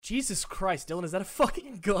Jesus Christ, Dylan, is that a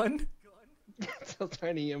fucking gun? It's a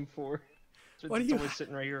tiny M4. Why do It's you always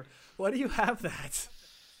sitting right here. Why do you have that?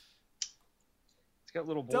 It's got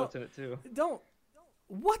little bullets in it too. Don't.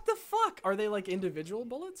 What the fuck? Are they like individual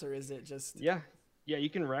bullets or is it just? Yeah, you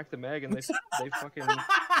can rack the mag and they fucking.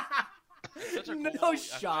 Such a No cool,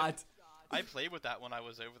 shot. I played with that when I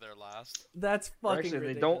was over there last. That's Or fucking actually,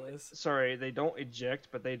 ridiculous. they don't eject,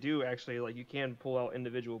 but they do actually like you can pull out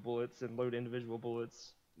individual bullets and load individual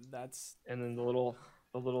bullets. That's And then the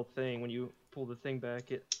little thing when you pull the thing back,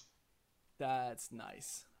 that's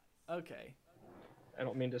nice. Okay. I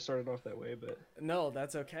don't mean to start it off that way, but No,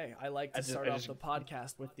 that's okay. I like to I just- start I off just- the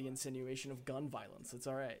podcast with the insinuation of gun violence. It's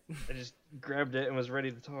all right. I just grabbed it and was ready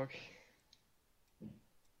to talk.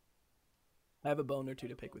 I have a bone or two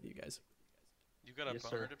to pick with you guys. You got a Yes,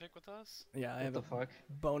 boner sir. to pick with us? Yeah, I What have the a fuck?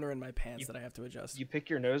 boner in my pants that I have to adjust. You pick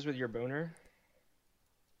your nose with your boner?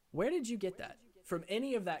 Where did you get that? From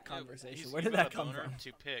any of that Yeah, conversation? you Where got did that a come boner from?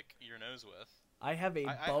 to pick your nose with. I have a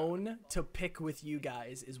I- bone to pick with you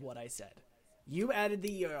guys, is what I said. You added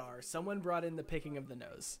the ER. Someone brought in the picking of the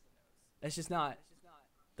nose. That's just not.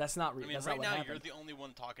 That's not real. I mean, That's right not what now happened. you're the only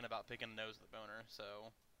one talking about picking a nose with a boner,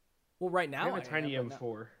 so Well, right I now have a tiny am, but no-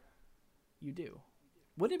 M4. You do.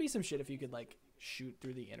 Wouldn't it be some shit if you could like shoot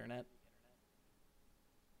through the internet?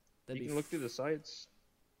 You can look through the sites.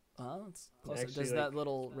 Oh, it's closer. Actually, Does like- that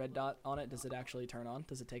little red dot on it? Does it actually turn on?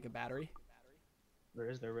 Does it take a battery? There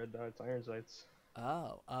is no red dot. It's iron sights.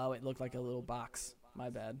 Oh, it looked like a little box. My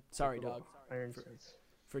bad. Sorry, Little dog. Iron sights.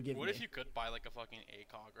 Forgive what me. if you could buy like a fucking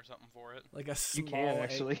ACOG or something for it? Like a You small. can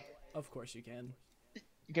actually. Of course you can.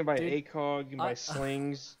 You can buy Dude, ACOG. You can buy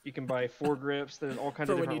slings. You can buy foregrips. There's all kinds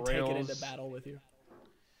For of when you different take rails. it into battle with you.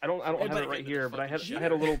 I don't Hey, have but- it right here, but I had Fucking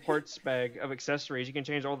a little parts bag of accessories. You can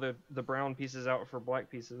change all the brown pieces out for black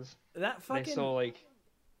pieces. That They fucking. sell like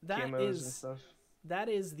That camos and is. stuff. That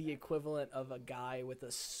is the equivalent of a guy with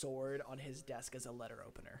a sword on his desk as a letter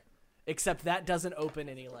opener. Except that doesn't open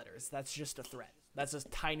any letters. That's just a threat. That's a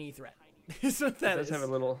tiny threat. Is what that It does is. have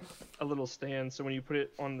a little stand, so when you put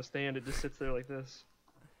it on the stand, it just sits there like this.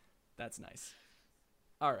 That's nice.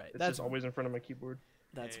 All right. It's That's just always in front of my keyboard.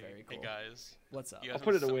 that's Hey- very cool. Hey guys, What's up? you I'll guys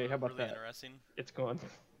put want it away, something how about really that? Interesting. It's gone.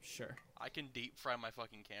 Sure. I can deep fry my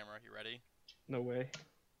fucking camera. You ready? No way.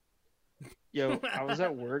 Yo, I was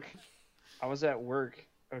at work.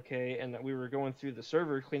 Okay, and we were going through the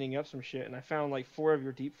server cleaning up some shit, and I found like 4 of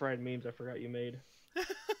your deep fried memes I forgot you made.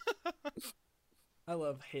 I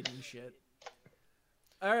love hidden shit.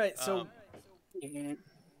 All right. So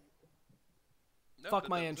No, fuck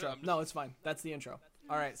my that's it, intro. I'm just- No, it's fine. That's the intro.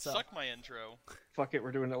 All right. So Suck my intro. Fuck it,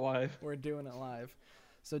 we're doing it live. we're doing it live.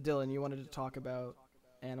 So Dylan, you wanted to talk about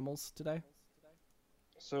animals today?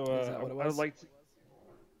 So Is that what it was?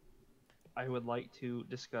 I would like to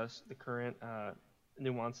discuss the current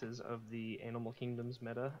nuances of the Animal Kingdom's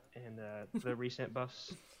meta and the recent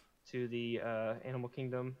buffs to the Animal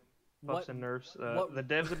Kingdom buffs What- and nerfs. what- The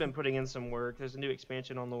devs have been putting in some work. There's a new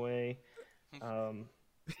expansion on the way.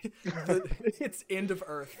 It's end of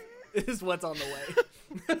Earth is what's on the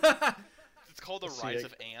way. It's called the Let's see, Rise I-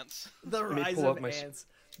 of Ants. The me rise pull of up my ants.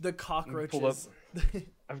 The pull up- cockroaches.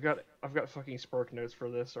 I've got fucking spark notes for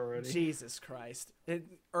this already. Jesus Christ.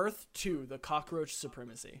 Earth 2, the cockroach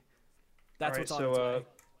supremacy. That's Alright, what's on so, its way.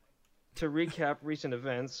 To recap recent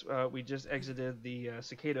events, we just exited the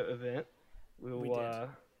cicada event. We We'll did.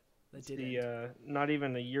 That did the end. not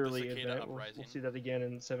even a yearly cicada event. We'll uprising. see that again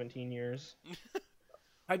in 17 years.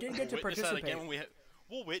 I did get to Witness that participate. again when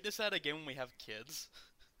we'll witness that again when we have kids.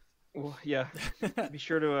 Well, yeah. be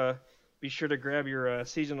sure to grab your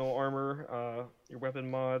seasonal armor, your weapon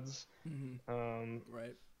mods.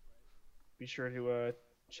 Right. Be sure to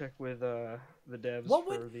check with the devs What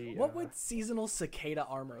for would the what would seasonal cicada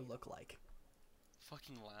armor look like?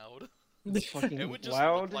 Fucking loud. fucking It would just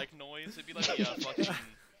loud. look like noise. It'd be like the fucking.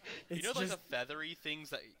 You It's know, like just- the feathery things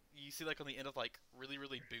that you see like on the end of like really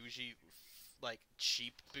bougie, like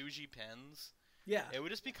cheap bougie pens. Yeah. It would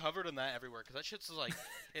just be covered in that everywhere because that shit's like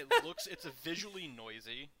it's a visually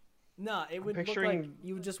noisy. Nah, it would look like picturing-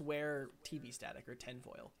 you would just wear TV static or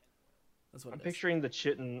tinfoil. That's what I'm it is. picturing the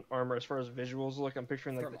Chitin armor as far as visuals look. I'm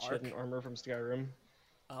picturing like From the Chitin Ark? armor from Skyrim.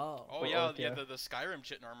 Oh. Oh Or yeah, Ark, yeah, yeah. the Skyrim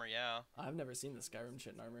chitin armor, yeah. I've never seen the Skyrim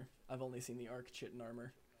chitin armor. I've only seen the Ark chitin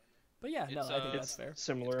armor. But yeah, no, It's, I think uh, that's fair.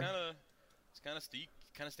 Similar. It's kind of stinky.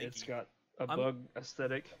 It's got a I'm- bug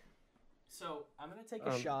aesthetic. So I'm gonna take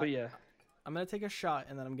a shot. But yeah, I'm gonna take a shot,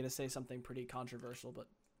 and then I'm gonna say something pretty controversial, but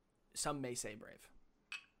some may say brave.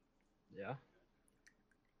 yeah.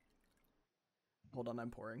 Hold on, I'm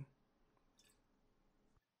pouring.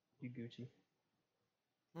 You Gucci.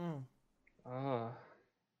 Mm. Ah.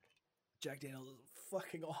 Jack Daniels is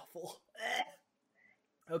fucking awful.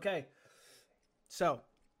 Okay. So,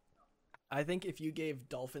 I think if you gave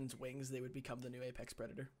dolphins wings, they would become the new apex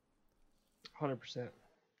predator. 100%.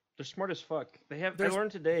 They're smart as fuck. They have. There's- I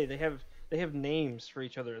learned today. They have names for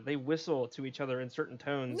each other. They whistle to each other in certain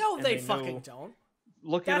tones. No, and they know- fucking don't.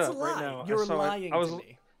 Look That's it a up lie. right now. You're I saw it. lying I was to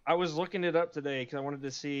me. I was looking it up today because I wanted to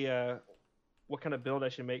see what kind of build I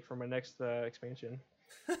should make for my next expansion.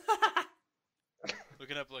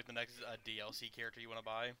 Looking up like the next DLC character you want to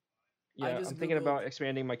buy. Yeah, just I'm thinking Googled- about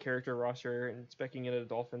expanding my character roster and specking it a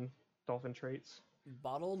dolphin traits.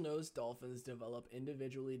 Bottlenose dolphins develop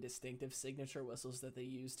individually distinctive signature whistles that they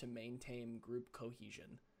use to maintain group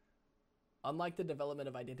cohesion. Unlike the development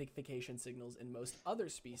of identification signals in most other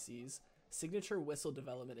species, signature whistle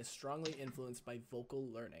development is strongly influenced by vocal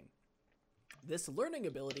learning. This learning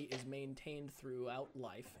ability is maintained throughout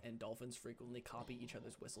life, and dolphins frequently copy each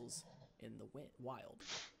other's whistles in the wild.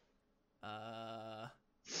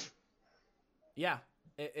 Yeah,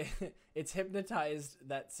 it's hypnotized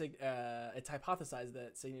that it's hypothesized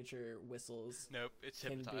that signature whistles. Nope, it's Can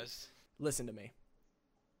be- hypnotized. Listen to me.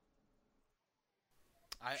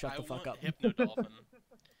 I Shut the fuck want up. Hypnodolphin.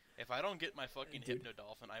 If I don't get my fucking Dude.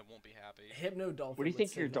 Hypnodolphin, I won't be happy. Hypnodolphin. What do you would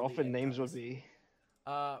think your signal the dolphin names would antennas.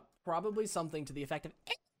 be? Probably something to the effect of.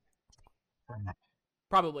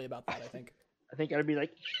 Probably about that, I think. I think I'd be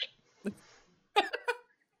like,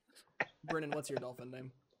 Brennan, what's your dolphin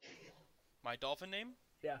name? My dolphin name?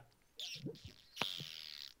 Yeah.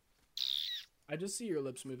 I just see your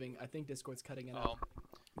lips moving. I think Discord's cutting it out. Oh,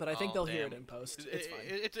 But I think oh, they'll hear it damn. in post. It's fine.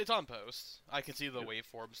 It's on post. I can see the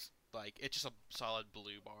waveforms. Like, it's just a solid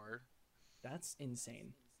blue bar. That's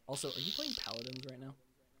insane. Also, are you playing Paladins right now?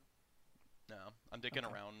 No, I'm digging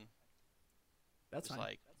Okay. around. That's Just fine.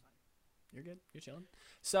 like, You're good. You're chilling.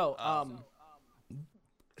 So,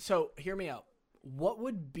 so hear me out. What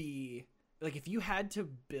would be like if you had to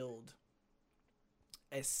build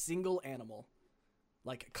a single animal,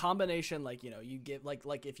 like a combination, like you give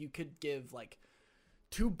like if you could give like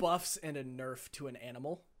 2 buffs and a nerf to an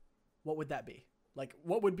animal, what would that be? Like,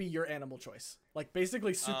 what would be your animal choice? Like,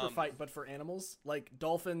 basically super fight, but for animals, like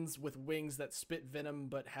dolphins with wings that spit venom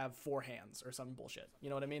but have 4 hands or some bullshit. You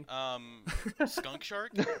know what I mean? skunk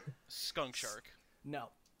shark? Skunk shark. No.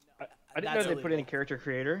 I didn't know That's they put in a illegal. character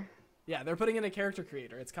creator. Yeah, they're putting in a character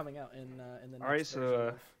creator. It's coming out in the next Alright, so,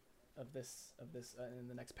 version of this in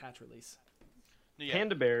the next patch release. Yeah,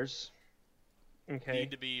 Panda bears. Okay.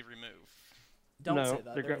 need to be removed. Don't No, say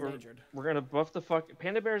that. they're They're go- endangered. We're gonna buff the fuck.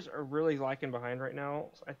 Panda bears are really lacking behind right now.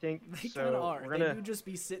 I think. They so kind of are. We're They gonna. do just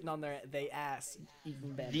be sitting on their ass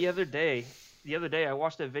eating bamboo. The other day, I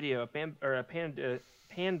watched a video. A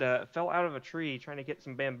panda fell out of a tree trying to get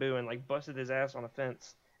some bamboo and like busted his ass on a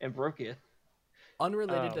fence and broke it.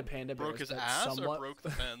 Unrelated to panda bears, Broke his but ass somewhat or broke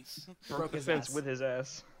the fence? broke the his fence ass. with his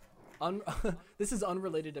ass. This is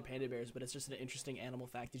unrelated to panda bears, but it's just an interesting animal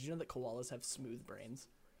fact. Did you know that koalas have smooth brains?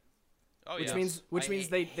 Oh, Which yeah. means I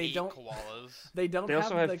they hate don't koalas. they don't They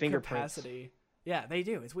also have the fingerprints. capacity. Yeah, they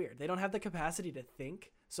do. It's weird. They don't have the capacity to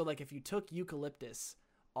think. So like if you took eucalyptus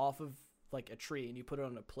off of like a tree and you put it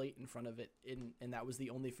on a plate in front of it and that was the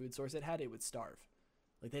only food source it had, it would starve.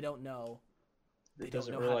 Like they don't know. They It don't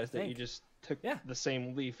doesn't know how to realize that you think. just took Yeah. the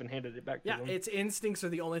same leaf and handed it back to Yeah, them. its instincts are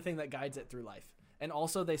the only thing that guides it through life. And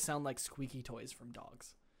also they sound like squeaky toys from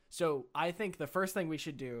dogs. So I think the first thing we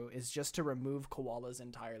should do is just to remove koalas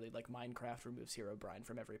entirely, like Minecraft removes Herobrine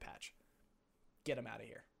from every patch. Get them out of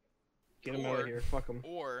here. Get them out Or- of here. Fuck them.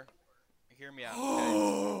 Or, hear me out.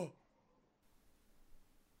 Okay?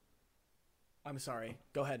 I'm sorry.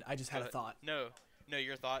 Go ahead. I just had a thought. No,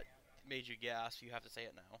 your thought made you gasp. You have to say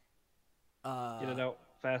it now. Get it out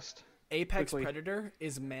fast. Apex quickly. Predator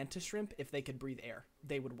is mantis shrimp if they could breathe air.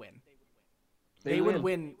 They would win. They would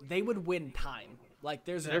win. They would win time. Like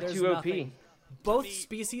there's They're there's too OP. nothing. Both me-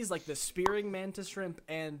 species, like the spearing mantis shrimp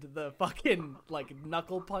and the fucking like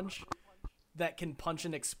knuckle punch that can punch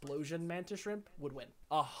an explosion mantis shrimp, would win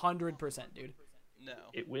 100%, dude. No.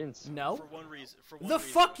 It wins. No. For one reason. For one The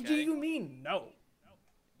reason, fuck do okay? you mean no?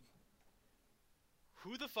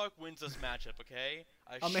 Who the fuck wins this matchup? Okay,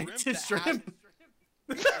 A shrimp mantis that shrimp.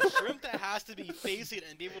 a shrimp that has to be facing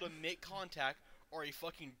and be able to make contact, or a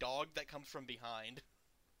fucking dog that comes from behind.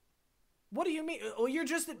 What do you mean? Well, you're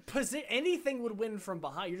just anything would win from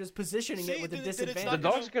behind. You're just positioning See, it with a then it's disadvantage. not The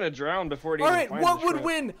dog's gonna drown before it All even right, finds what the would shrimp.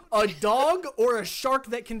 win? A dog or a shark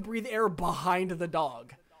that can breathe air behind the dog?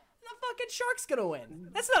 The fucking shark's gonna win.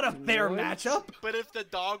 That's not a fair What? matchup. But if the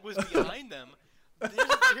dog was behind them,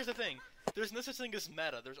 here's the thing. There's no such thing as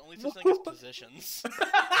meta. There's only such thing as positions.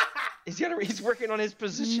 He's working on his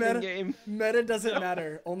positioning Meta, game. meta doesn't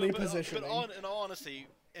matter. Only But positioning. in all honesty,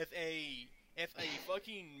 if a if a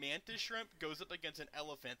fucking mantis shrimp goes up against an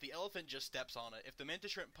elephant, the elephant just steps on it. If the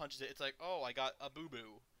mantis shrimp punches it, it's like, oh, I got a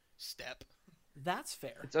boo-boo. Step. That's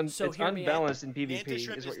fair. It's so hear me out. unbalanced in Mantis PvP,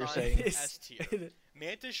 shrimp is what is you're not saying. S tier.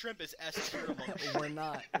 Mantis shrimp is S tier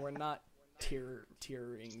among We're not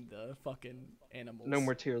tiering the fucking animals. No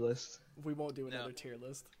more tier lists. We won't do another No. tier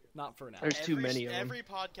list. Not for now. There's too many of them. Every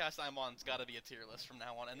podcast I'm on's got to be a tier list from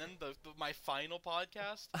now on, and then my final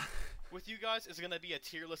podcast with you guys is gonna be a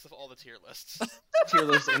tier list of all the tier lists. Tier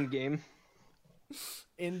list endgame.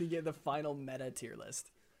 In the final meta tier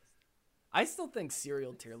list. I still think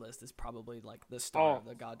cereal tier list is probably like the star of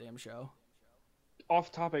the goddamn show.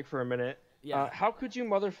 Off topic for a minute. Yeah. How could you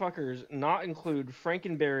motherfuckers not include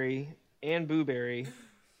Frankenberry and Booberry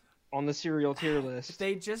on the cereal tier list?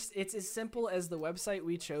 It's as simple as the website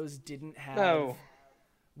we chose didn't have. No.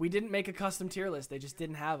 We didn't make a custom tier list. They just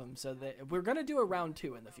didn't have them. So we're going to do a round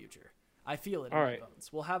 2 in the future. I feel it in my bones.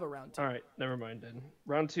 We'll have a round 2. All right, never mind then.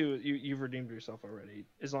 Round 2, you've redeemed yourself already.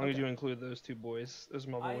 As long as you include those two boys. Those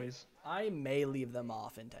are my boys. I may leave them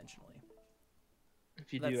off intentionally.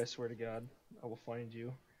 If you do, I swear to God, I will find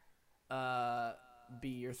you. B,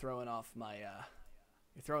 you're throwing off my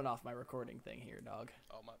recording thing here, dog.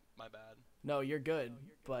 Oh, my bad. No, you're good,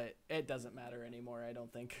 but it doesn't matter anymore, I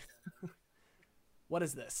don't think. What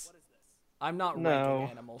is this? I'm not ranking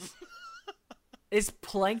animals. Is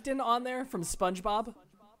Plankton on there from SpongeBob?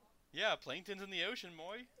 Yeah, Plankton's in the ocean,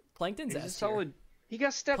 boy. Plankton's He's a S tier. solid. He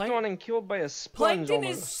got stepped on and killed by a sponge Plankton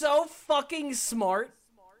almost. is so fucking smart,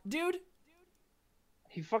 dude.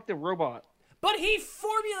 He fucked a robot. But he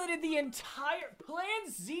formulated the entire Plan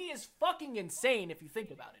Z is fucking insane if you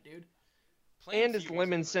think about it, dude. And it's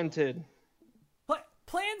lemon scented.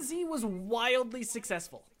 Plan Z was wildly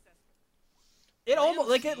successful. It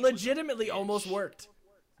legitimately almost worked.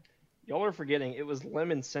 Y'all are forgetting it was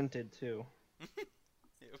lemon scented too.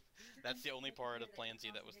 That's the only part of Plan Z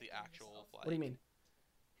that was the actual flag. What do you mean?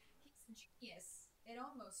 He's a genius. It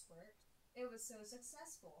almost worked. It was so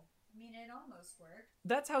successful. I mean, it almost worked.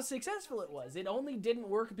 That's how successful it was. It only didn't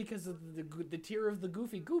work because of the tier of the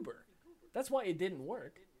Goofy Goober. That's why it didn't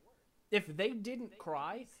work. If they didn't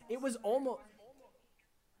cry, it was almost...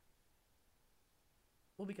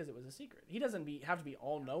 Well, because it was a secret. He doesn't have to be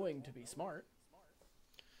all-knowing to be smart.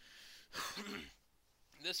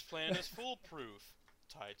 This plan is foolproof.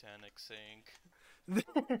 Titanic sink.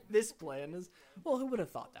 This plan is... Well, who would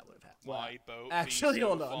have thought that would have happened? My boat actually, be so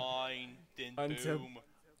hold on. fine, then Until boom.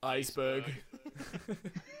 Iceberg.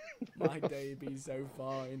 My day be so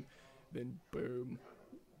fine, then boom.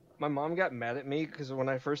 My mom got mad at me because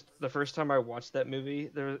the first time I watched that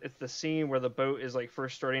movie, it's the scene where the boat is like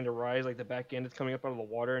first starting to rise, like the back end is coming up out of the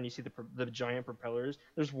water, and you see the giant propellers.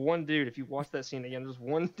 There's one dude. If you watch that scene again, there's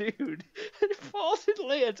one dude that falls and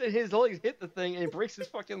lands, and his legs hit the thing, and it breaks his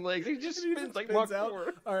fucking legs. He just spins like Mach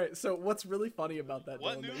 4. All right. So what's really funny about that?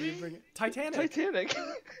 What Dylan, that movie? you bring Titanic. Titanic.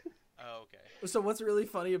 Oh, okay. So what's really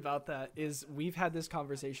funny about that is we've had this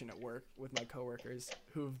conversation at work with my coworkers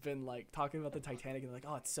who've been like talking about the Titanic and like,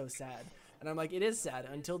 oh, it's so sad. And I'm like, it is sad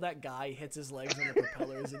until that guy hits his legs on the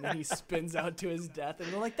propellers and then he spins out to his death.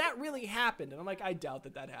 And they're like, that really happened. And I'm like, I doubt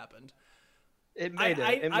that happened. It may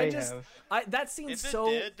have. That scene's If it so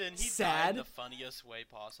did, then he sad. died the funniest way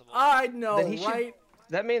possible. I know, Then he right?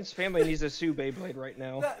 That man's family needs to sue Beyblade right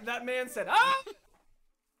now. That man said, ah!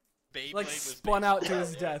 Beyblade Like was spun out to basically-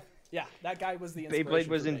 his death. Yeah, that guy was the inspiration Beyblade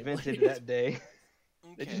was for invented Beyblade. that day.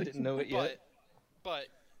 They Okay, just didn't know it yet. But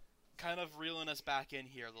kind of reeling us back in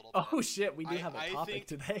here a little bit. Oh shit, we do have a I topic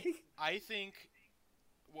think- today. I think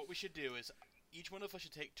what we should do is each one of us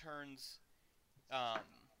should take turns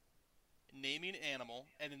naming an animal,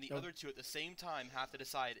 and then the Oh. other two at the same time have to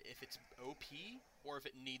decide if it's OP or if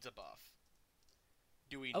it needs a buff.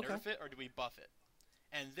 Do we Okay. nerf it or do we buff it?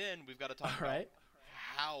 And then we've got to talk All about right.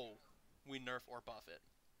 how we nerf or buff it.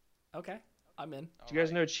 Okay, I'm in. Do you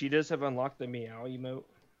guys know cheetahs have unlocked the meow emote?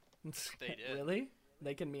 They did. Really?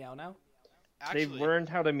 They can meow now? Actually, They've learned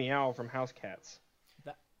how to meow from house cats.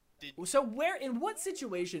 So in what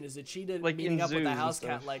situation is a cheetah Like meeting in up with a zoos and house cat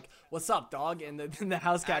stuff. like, what's up, dog? And the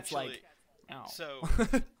house cat's Actually, like, ow.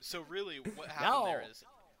 So really, what happened there No. is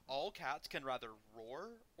all cats can rather roar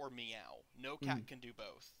or meow. No cat can do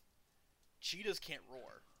both. Cheetahs can't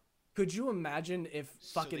roar. Could you imagine if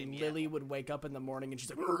So they fucking meow. Lily would wake up in the morning and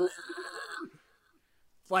she's like,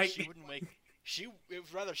 She wouldn't wake. It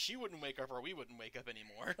was rather she wouldn't wake up or we wouldn't wake up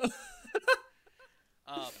anymore.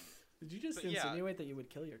 did you just but yeah. insinuate that you would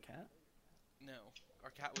kill your cat? No, our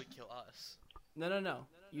cat would kill us. No.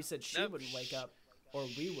 You said she Nope. wouldn't wake up or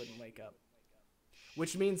we wouldn't wake up.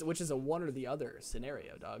 which is a one or the other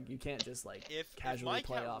scenario, dog. You can't just like If casually my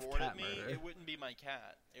play cat off roared cat at me, murder. it wouldn't be my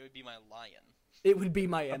cat. It would be my lion. It would be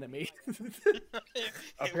my enemy. It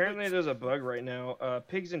Apparently, would- there's a bug right now.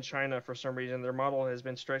 Pigs in China, for some reason, their model has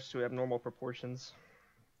been stretched to abnormal proportions.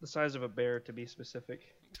 The size of a bear, to be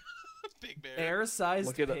specific. Big bear. Bear-sized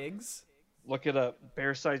Look it up. pigs? Look it up.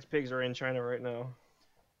 Bear-sized pigs are in China right now.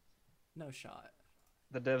 No shot.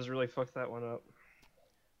 The devs really fucked that one up.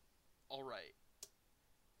 All right.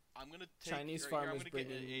 I'm gonna take Chinese right here, I'm farmers gonna get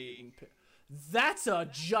bringing a mutant pi- That's a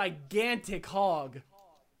gigantic hog.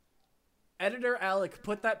 Editor Alec,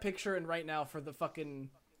 put that picture in right now for the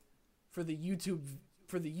YouTube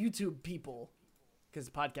people, because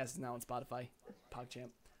the podcast is now on Spotify. PogChamp.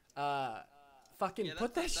 Fucking yeah,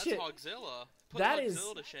 put that that's shit. Hogzilla. Put That Hogzilla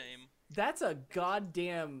is- to shame. That's a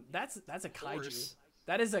goddamn. That's a kaiju. course.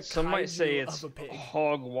 That is a Some kaiju might say it's of a pig.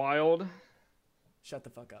 hog wild. Shut the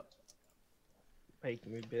fuck up.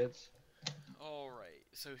 Making me bits. All right.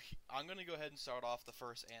 So I'm gonna go ahead and start off the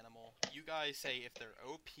first animal. You guys say if they're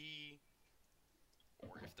OP,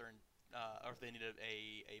 or if they're or if they need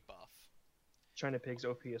a buff. China pigs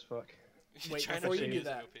OP as fuck. Wait, China before you pig do is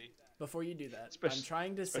that, OP. Before you do that, I'm Especially-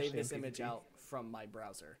 trying to save especially in this image PvP. out from my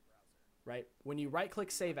browser. Right? When you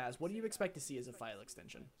right-click Save As, what do you expect to see as a file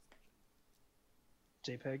extension?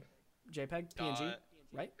 JPEG, JPEG, PNG, Uh,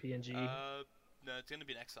 right? PNG. No, it's gonna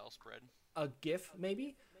be an Excel spread. A GIF,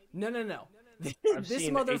 maybe? No. I've This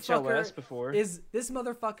seen motherfucker HLS before. is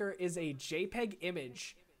a JPEG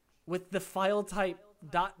image with the file type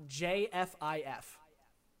 .jfif.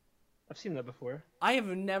 I've seen that before. I have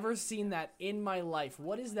never seen that in my life.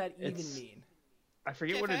 What does that even It's- mean? I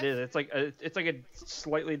forget what it is. It's like a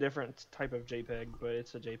slightly different type of JPEG, but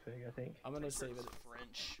it's a JPEG, I think. I'm gonna save it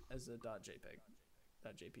French. as a .jpeg,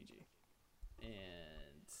 .jpg, and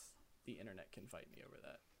the internet can fight me over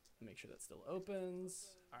that. Make sure that still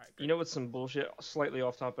opens. All right, great. You know what's some bullshit? Slightly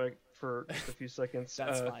off topic for just a few seconds.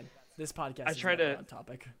 That's fine. This podcast I is try never to- on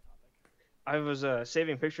topic. I was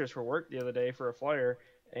saving pictures for work the other day for a flyer,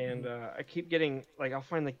 and I keep getting like I'll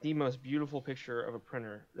find like the most beautiful picture of a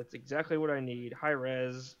printer. That's exactly what I need. High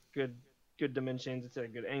res, good dimensions. It's at a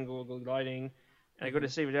good angle, good lighting. And I go to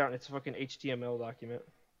save it out, and it's a fucking HTML document.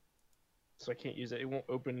 So I can't use it. It won't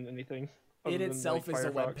open anything. other It than, itself like, is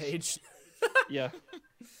a web Firefox. page. Yeah.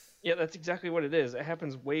 Yeah, that's exactly what it is. It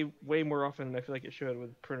happens way more often than I feel like it should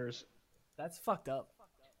with printers. That's fucked up.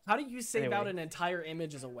 How do you save Anyway. out an entire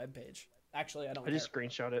image as a web page? Actually, I don't I care. just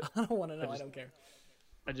screenshot it. I don't want to know. I just- don't care.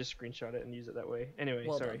 I just screenshot it and use it that way. Anyway,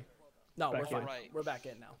 Well sorry. done. No, we're Back fine. in. Right. We're back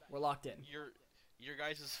in now. We're locked in. Your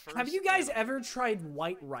guys' first. Have you guys animal. ever tried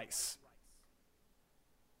white rice?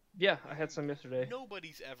 Yeah, I had some yesterday.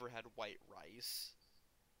 Nobody's ever had white rice.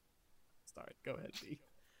 Sorry, go ahead, B.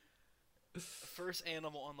 First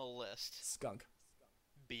animal on the list: Skunk.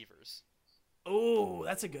 beavers. Oh,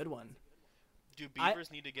 that's a good one. Do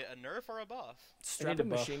beavers need to get a nerf or a buff? Strap need a a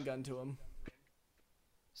buff. machine gun to him.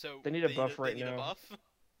 So They need a buff they right need now. A buff?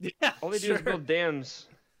 Yeah, All they do is build dams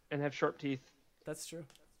and have sharp teeth. That's true.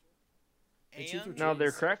 They chew through And Now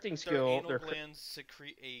their trees. crafting their skill, anal their glands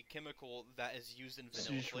secrete a chemical that is used in it's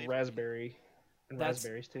vanilla just flavoring. raspberry and That's-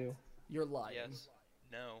 raspberries too. You're lying. Yes.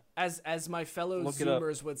 No. As my fellow Look it up.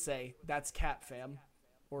 Zoomers would say, that's cat fam.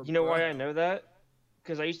 Or You know why bruh. I know that?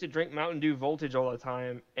 Because I used to drink Mountain Dew Voltage all the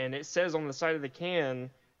time, and it says on the side of the can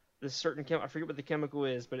this certain I forget what the chemical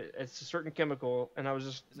is, but it's a certain chemical, and I was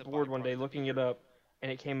just Is it bored one day byproduct of looking it up,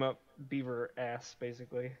 and it came up beaver ass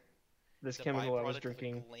basically. This The chemical I was byproduct of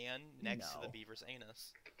drinking. the gland next to No. the beaver's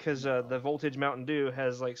anus. Because the Voltage Mountain Dew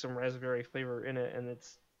has like some raspberry flavor in it, and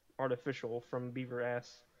it's artificial from beaver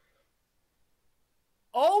ass.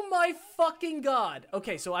 Oh my fucking god!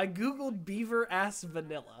 Okay, so I googled beaver ass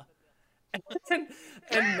vanilla, and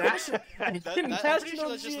National I'm pretty sure National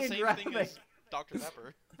that's just the same thing Geographic as Dr.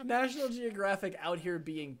 Pepper. National Geographic out here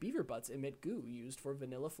being beaver butts emit goo used for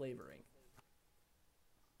vanilla flavoring.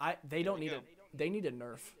 They don't we need go. They need a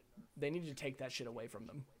nerf. They need to take that shit away from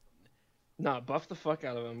them. Nah, buff the fuck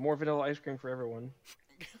out of them. More vanilla ice cream for everyone.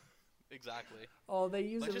 Exactly. Oh, they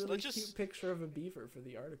use Let's a just- really let's cute just- picture of a beaver for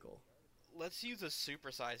the article. Let's use a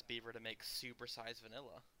supersized beaver to make supersized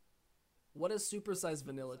vanilla. What does supersized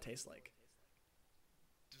vanilla taste like?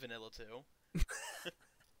 Vanilla too.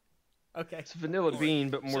 Okay. It's vanilla bean,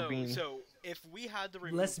 but more so, bean. So, if we had to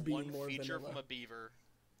remove Less bean, one more feature vanilla. from a beaver,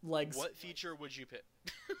 Legs. what feature would you pick?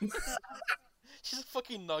 She's a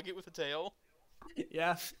fucking nugget with a tail.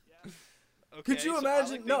 Yeah. Okay, Could you so Alec imagine?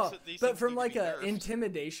 thinks No, that these but things from need like to be a nerfed.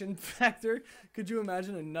 intimidation factor, could you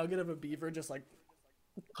imagine a nugget of a beaver just like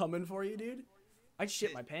coming for you, dude? I'd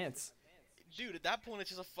shit my pants. Dude, at that point, it's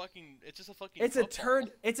just a fucking It's a football.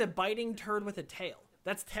 turd. It's a biting turd with a tail.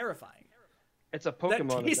 That's terrifying. It's a That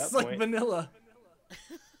Pokemon tastes at that like point. vanilla.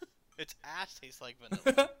 Its ass tastes like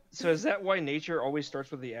vanilla. So is that why nature always starts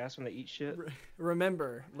with the ass when they eat shit?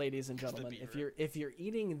 Remember, ladies and It's the gentlemen, beaver. if you're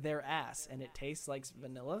eating their ass and it tastes like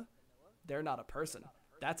vanilla, they're not a person.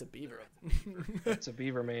 That's a beaver. It's a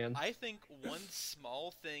beaver, man. I think one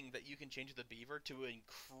small thing that you can change with the beaver to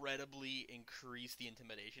incredibly increase the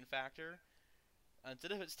intimidation factor,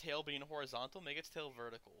 instead of its tail being horizontal, make its tail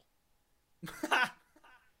vertical.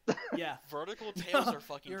 Yeah. Vertical tails are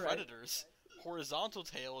fucking you're right. predators. Horizontal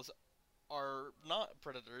tails are not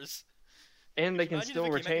predators. And they can Imagine still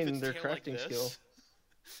if it came out with retain its their tail like crafting this. skill.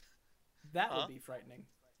 That Huh? would be frightening.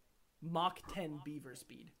 Mach 10 beaver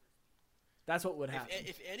speed. That's what would happen.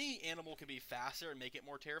 If any animal could be faster and make it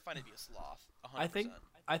more terrifying, it'd be a sloth. 100%.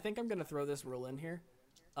 I think I'm gonna throw this rule in here.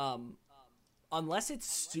 Unless it's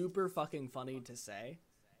super fucking funny to say,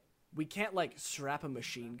 we can't like strap a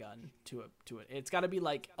machine gun to it. It's got to be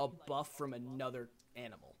like a buff from another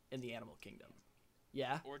animal in the animal kingdom.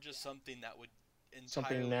 Yeah, Or just something that would entirely...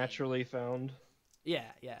 Something naturally found. yeah.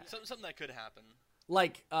 Something that could happen.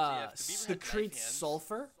 Like yeah, if the beaver had knife secretes hands-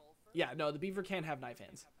 sulfur. Yeah, no, the beaver can't have knife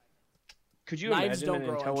hands. Could you Knives imagine don't an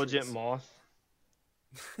grow on intelligent trees. moth?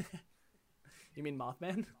 You mean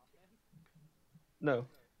Mothman? No.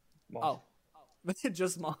 Moth. Oh,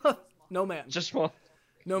 just moth. No man. Just moth.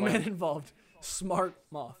 No man moth. involved. Smart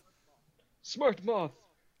moth. Smart moth.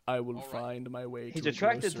 I will All right. find my way. He's to a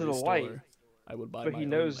attracted to grocery the light, store. I will buy But my he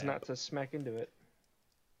own knows lamp. not to smack into it.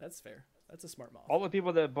 That's fair. That's a smart moth. All the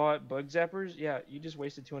people that bought bug zappers, yeah, you just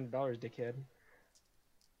wasted $200, dickhead.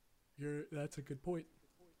 That's a good point.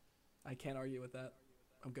 I can't argue with that.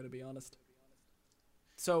 I'm gonna be honest.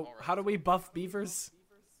 So, All right. how do we buff beavers?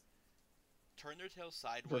 Turn their tail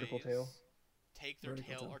sideways. Vertical tail. Take their Vertical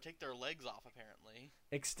tail, tail. or take their legs off, apparently.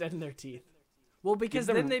 Extend their teeth. Well, because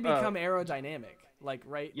them, then they become aerodynamic. Like,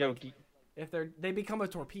 right? Yo, Like, if they become a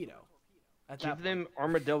torpedo. At that give point. them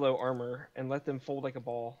armadillo armor and let them fold like a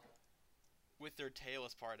ball With their tail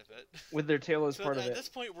as part of it. with their tail as So part at of it. this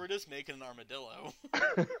point, we're just making an armadillo.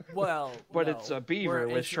 Well, But no. it's a beaver with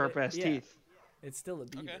It's- sharp ass yeah, teeth. It's still a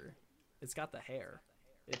beaver. It's got the hair.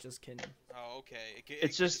 It just can. Oh, okay.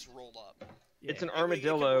 It's can just- roll up. Yeah. It's an It can roll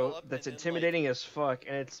armadillo up that's and then, like- intimidating as fuck,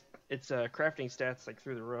 and its crafting stats like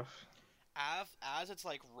through the roof. As it's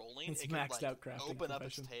like rolling, It's it can maxed like out crafting open up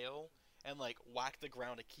its profession. tail and like whack the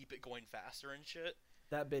ground to keep it going faster and shit.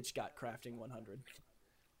 That bitch got crafting 100.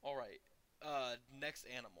 All right. Next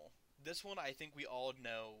animal. This one I think we all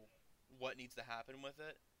know what needs to happen with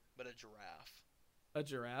it, but a giraffe. A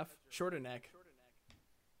giraffe, shorter neck.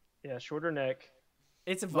 Yeah, shorter neck.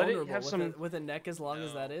 It's Let it vulnerable have some- with a neck as long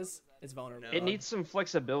as No. that is. It's vulnerable. No. It needs some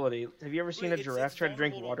flexibility. Have you ever seen Wait, a it's giraffe try to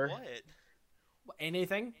drink vulnerable water? what?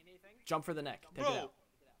 Anything. Jump for the neck. Take it Bro, out.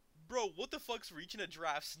 bro, what the fuck's reaching a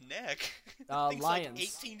giraffe's neck? Thing's Lions. Like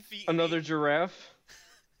 18 feet. in Another height. giraffe?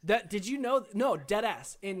 That did you know? No, dead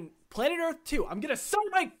ass. In Planet Earth 2, I'm gonna cite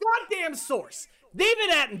my goddamn source. David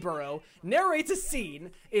Attenborough narrates a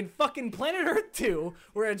scene in fucking Planet Earth 2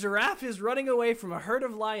 where a giraffe is running away from a herd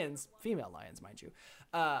of lions, female lions, mind you.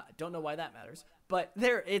 Don't know why that matters, but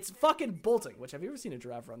it's fucking bolting. Which, have you ever seen a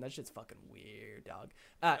giraffe run? That shit's fucking weird, dog.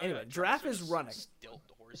 Anyway, giraffe is running. Stilt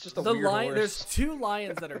horses. It's just a The weird lion, horse. there's two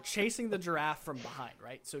lions that are chasing the giraffe from behind,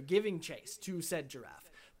 right? So giving chase to said giraffe.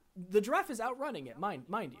 The giraffe is outrunning it, mind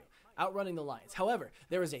you, outrunning the lions. However,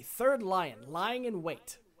 there is a third lion lying in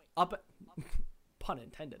wait, up, pun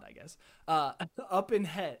intended, I guess,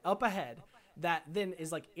 up ahead, that then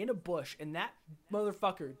is like in a bush, and that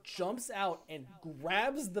motherfucker jumps out and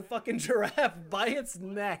grabs the fucking giraffe by its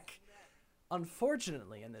neck.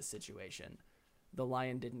 Unfortunately, in this situation, the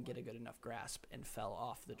lion didn't get a good enough grasp and fell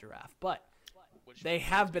off the giraffe, but Which they brings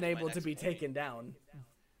have me been to my able to next be point. taken down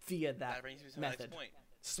via that That brings me to my method. next point.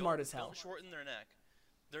 Smart Don't- as hell. Don't shorten their neck.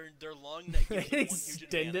 Their long neck gives them one huge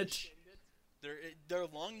Extend it. advantage. Their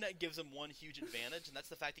long neck gives them one huge advantage, and that's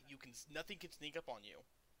the fact that nothing can sneak up on you.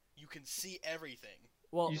 You can see everything.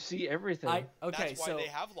 Well, You see everything. okay, That's why so they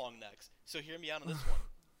have long necks. So hear me out on this one.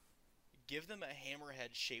 Give them a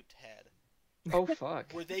hammerhead-shaped head Oh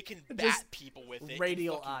fuck. where they can bat Just people with it. and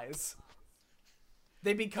radial fucking- eyes.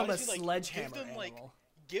 They become a Honestly, like, sledgehammer give them, like, animal.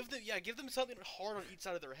 Give them something hard on each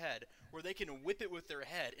side of their head where they can whip it with their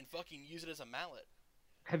head and fucking use it as a mallet.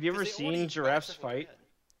 Have you ever 'Cause they already seen bash giraffes stuff with their fight? head.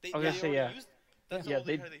 They, I was gonna they say, already yeah. use- that's Yeah, all how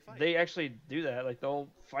they fight. they actually do that. Like they'll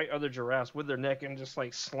fight other giraffes with their neck and just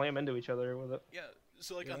like slam into each other with it. Yeah,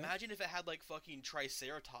 so like Yeah. imagine if it had like fucking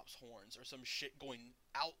triceratops horns or some shit going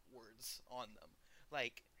outwards on them.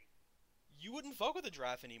 Like, you wouldn't fuck with a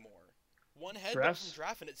giraffe anymore. One head Giraffes- from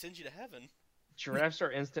giraffe and it sends you to heaven. Giraffes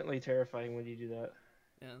are instantly terrifying when you do that.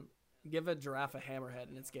 And give a giraffe a hammerhead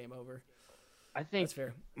and it's game over. I think That's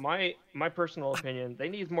fair. my personal opinion, they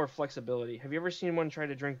need more flexibility. Have you ever seen one try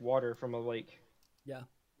to drink water from a lake? Yeah,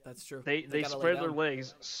 that's true. They gotta lay spread their down.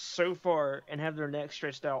 legs so far and have their neck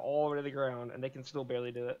stretched out all the way to the ground, and they can still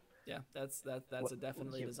barely do it. Yeah, that's a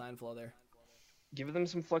definitely a design flaw there. Give them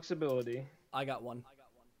some flexibility. I got one.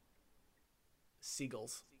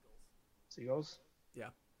 Seagulls. Seagulls? Yeah.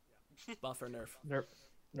 Buff or nerf?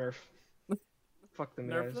 Nerf. Fuck them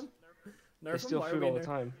Nerf guys. them? They Nerf them? steal food all the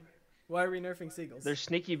time. Why are we nerfing seagulls? They're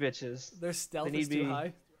sneaky bitches. Their stealth they is need too be-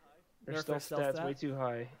 high. Their Nerf their stealth stealth stats stat? way too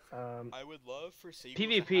high. I would love for seagulls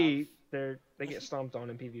to PvP, have- they get stomped on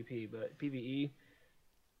in PvP, but PvE,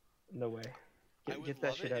 no way. I would Get that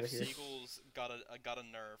love shit it out of if here. seagulls got a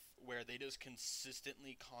nerf where they just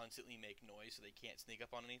constantly make noise so they can't sneak up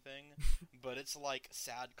on anything, but it's like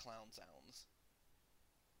sad clown sounds.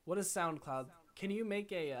 What is SoundCloud? Can you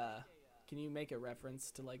make a reference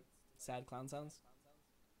to like sad clown sounds?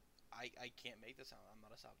 I can't make the sound. I'm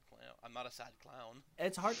not a sad clown. I'm not a sad clown.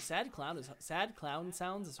 It's hard. Sad clown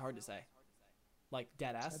sounds is hard to say. Like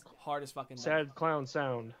dead ass, hard as fucking. Sad clown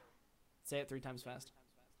sound. Say it 3 times fast.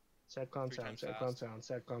 Sad clown Three sound. times Sad clown fast. sound.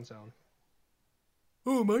 Sad clown sound.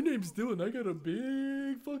 Oh, my name's Dylan. I got a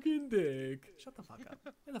big fucking dick. Shut the fuck up.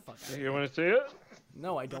 Get the fuck out. You want to see it?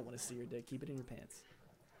 No, I don't want to see your dick. Keep it in your pants.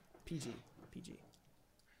 PG.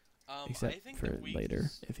 I Except think for that we later,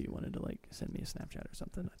 s- if you wanted to like send me a Snapchat or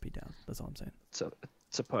something, I'd be down. That's all I'm saying.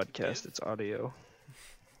 It's a podcast. It's audio.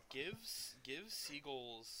 give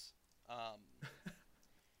seagulls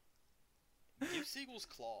give seagulls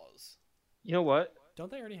claws. You know what? Don't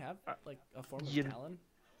they already have like a form of you- talon?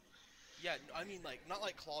 Yeah, I mean like not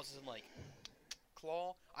like claws as in like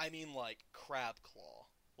claw. I mean like crab claw,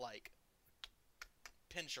 like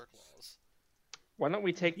pincher claws. Why don't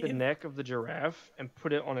we take the Yeah. neck of the giraffe and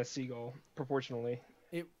put it on a seagull proportionally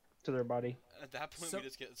It to their body? At that point, So- we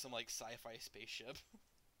just get some like sci-fi spaceship.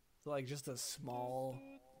 so like just a small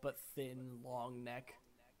but thin, long neck.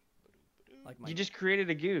 Like my You just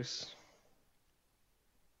created a goose.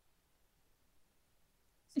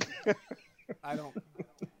 I don't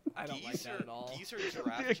like Geese that are- at all. Geese are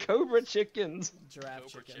giraffe. The cobra chickens. Giraffe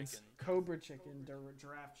Cobra chickens. chicken. Cobra chicken,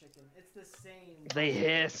 giraffe chicken. It's the same. They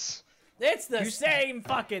hiss. It's the same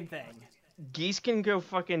fucking thing. Geese can go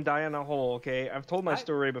fucking die in a hole, okay? I've told my I-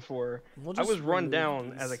 story before. We'll I just was run remove down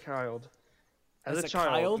these. as a child. As As a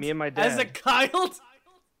child, me and my dad. As a child?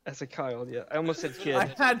 As a child, yeah. I almost said I kid. That's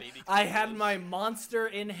what had baby I Cobra had is. my monster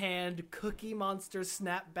in hand, Cookie Monster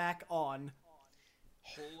snap back on,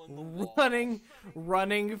 Hole in the wall.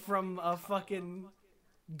 running from a fucking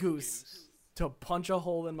goose to punch a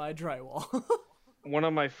hole in my drywall. One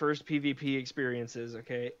of my first PvP experiences,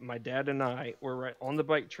 okay? My dad and I were right on the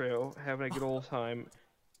bike trail having a good old time,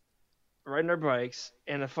 riding our bikes,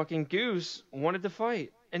 and a fucking goose wanted to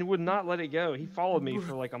fight and would not let it go. He followed me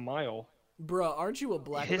for like a mile. Bruh, aren't you a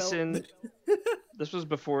black Hissing. belt? This was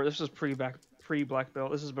pre black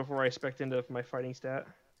belt. This is before I spec'd into my fighting stat.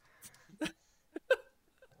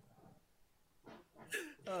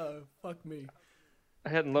 Fuck me. I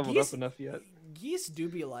hadn't leveled Geese- up enough yet. Geese do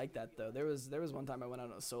be like that though. There was one time I went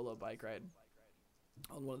on a solo bike ride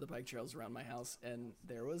on one of the bike trails around my house, and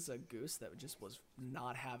there was a goose that just was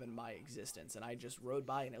not having my existence, and I just rode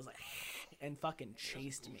by and it was like, and fucking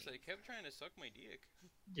chased me. Oops, they kept trying to suck my dick.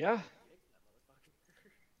 Yeah.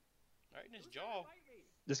 Right in his jaw.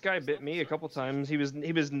 This guy bit me a couple times. He was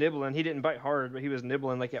nibbling. He didn't bite hard, but he was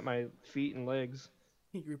nibbling like at my feet and legs.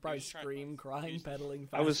 You would probably was trying- scream, crying, was- pedaling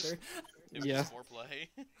I was- faster. It was Yeah. just foreplay.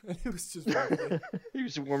 It was just really- He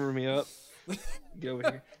was warming me up. Get over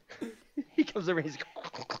here. He comes over and he's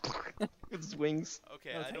with his wings.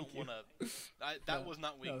 Okay, No, I thank don't you. want to. That No, was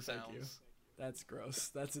not wing no, thank you. sounds. That's gross.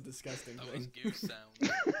 That's a disgusting That was thing. goose sounds.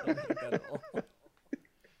 I don't like that at all.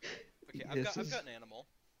 Okay, I've This got is- an animal.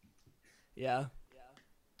 Yeah.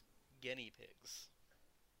 Guinea pigs.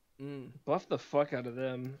 Buff the fuck out of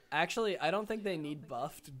them. Actually, I don't think they need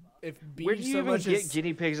buffed. If B Where do you so even much get as,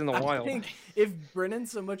 guinea pigs in the I wild? think if Brennan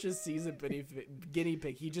so much as sees a guinea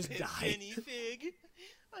pig, he just dies. Benny fig.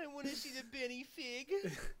 I want to see the Benny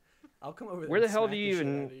fig. I'll come over there. Where the and hell smack do the you shit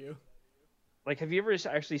even- out of you. Like, have you ever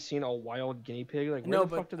actually seen a wild guinea pig? Like, where No, the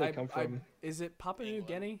but fuck do they come from? is it Papua New England.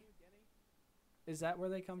 Guinea? Is that where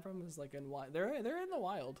they come from? Is like in wild? They're in the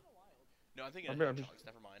wild. No, I'm thinking I'm of gonna- hedgehogs.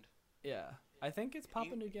 Never mind. Yeah, I think it's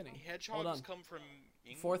Papua New Guinea. Hold Hedgehogs on. come from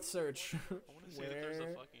England. Fourth search. I want to see if there's a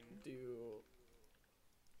Where fucking. do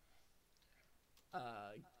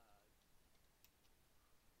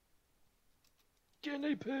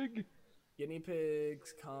Guinea pig. guinea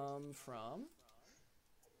pigs come from?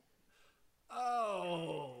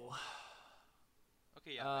 Oh.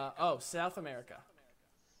 Okay, yeah. South America.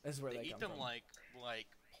 This is where they they eat come them from. like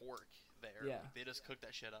pork there. Yeah. Like, they just cook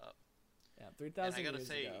that shit up. Yeah, 3,000 gotta years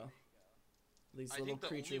say, ago. These I little think the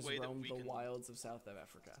only creatures way that roamed we the can- wilds of South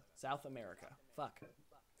Africa. South America. Fuck.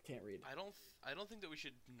 Can't read. I don't think that we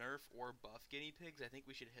should nerf or buff guinea pigs. I think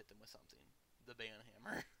we should hit them with something. The ban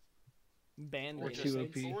hammer. Ban Or guinea two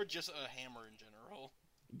pigs. OP. Or just a hammer in general.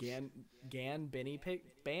 Gan guinea pig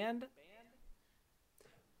banned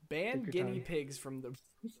Take your guinea time. pigs from the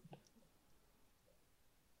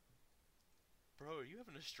Bro, are you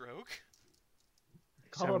having a stroke?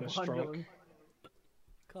 He's having a stroke.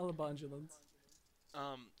 Colobongulans.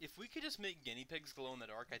 If we could just make guinea pigs glow in the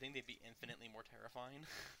dark, I think they'd be infinitely more terrifying.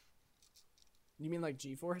 You mean like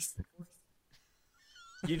G-Force?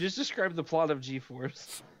 You just described the plot of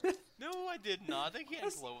G-Force. No, I did not. They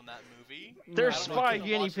can't glow in that movie. They're I don't know, I spy couldn't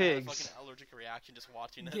guinea watch it. I had a pigs. fucking allergic reaction just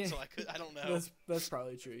watching it, Yeah. so I don't know. That's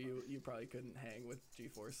probably true. You probably couldn't hang with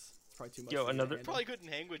G-Force. It's probably too much. Yo, for you to another- handle. Probably couldn't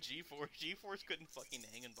hang with G-Force. G-Force couldn't fucking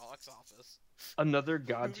hang in box office. Another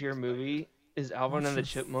god tier movie is Alvin Watch and the your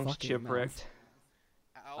Chipmunks fucking Chipwrecked.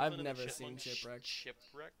 Alvin and the never seen Chipmunks Shipwrecked.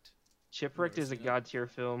 Shipwrecked? Chipwrecked Never is a seen it. god tier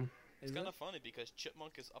film. It's Is kind it? of funny because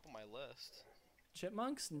Chipmunk is up on my list.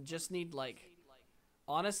 Chipmunks just need like.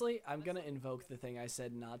 Honestly, I'm gonna invoke the thing I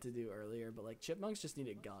said not to do earlier, but like chipmunks just need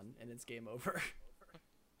a gun and it's game over.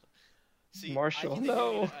 See, Marshall, I think they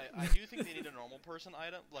no. need- I do think they need a normal person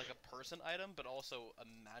item, like a person item, but also a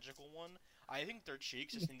magical one. I think their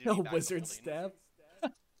cheeks just need to be No bags wizard of holding. staff.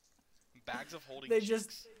 Bags of holding They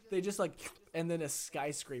cheeks. just like, and then a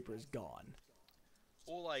skyscraper's gone.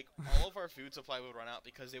 Well, like, all of our food supply would run out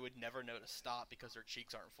because they would never know to stop because their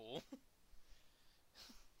cheeks aren't full.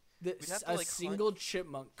 We'd have to, A like, single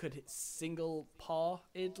chipmunk could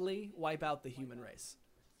single-pawedly wipe out the human race.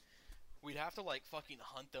 We'd have to, like, fucking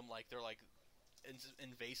hunt them like they're, like,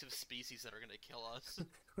 invasive species that are gonna kill us.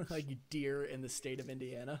 Like deer in the state of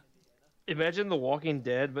Indiana. Imagine The Walking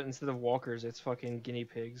Dead, but instead of walkers, it's fucking guinea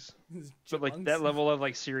pigs. But like Chipmunks. that level of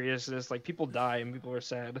like seriousness, like people die and people are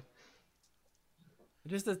sad.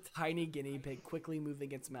 Just a tiny guinea pig quickly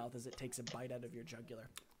moving its mouth as it takes a bite out of your jugular.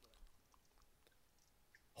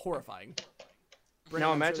 Horrifying. Brennan,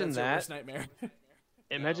 Now I'm sure imagine that's your that. worst nightmare.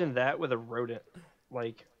 Imagine that with a rodent,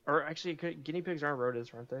 like, or actually, guinea pigs aren't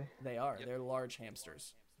rodents, aren't they? They are. Yep. They're large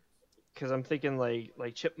hamsters. Because I'm thinking like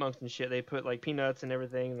chipmunks and shit. They put like peanuts and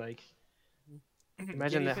everything. Like,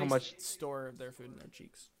 imagine Guinea that how pigs much. store their food in their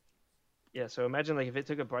cheeks. Yeah, so imagine like if it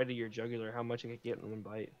took a bite of your jugular, how much it could get in one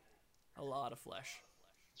bite. A lot of flesh.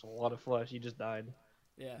 It's a lot of flesh. You just died.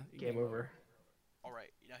 Yeah. Game over.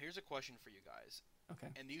 Alright, now here's a question for you guys. Okay.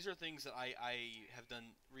 And these are things that I have done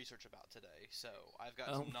research about today, so I've got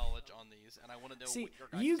Oh. some knowledge on these, and I want to know See, what your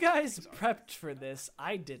guys' you guys things are. prepped for this.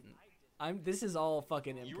 I didn't. This is all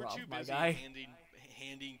fucking You were too improv, my busy guy.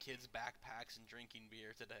 handing kids backpacks and drinking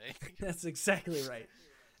beer today. That's exactly right.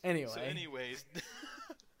 Anyway. So, anyways,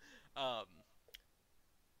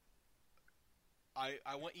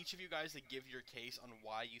 I want each of you guys to give your case on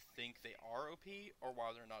why you think they are OP or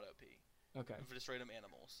why they're not OP. Okay. For just random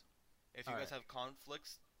animals. If you All guys right. have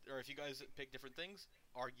conflicts, or if you guys pick different things,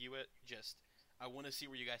 argue it. I want to see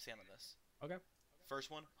where you guys stand on this. Okay.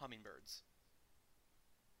 First one, hummingbirds.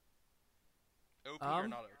 OP or Um,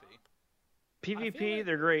 not OP? PvP, like-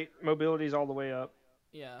 they're great. Mobility's all the way up.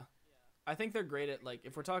 Yeah. I think they're great at like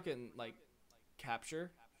if we're talking like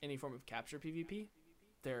capture, any form of capture PvP,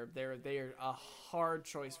 they're a hard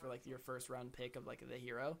choice for like your first round pick of like the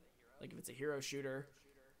hero. Like if it's a hero shooter,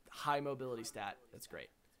 high mobility stat, that's great.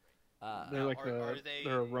 They're Now, like are they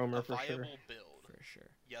they're a roamer a for sure. viable build? For sure.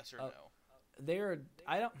 Yes or Uh, no? They're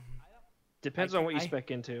I don't Depends I- on what you I-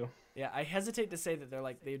 spec into. yeah, I hesitate to say that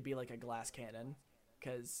they'd be like a glass cannon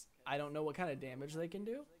cuz I don't know what kind of damage they can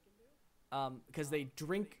do. Cuz they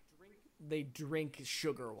drink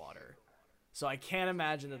sugar water. So I can't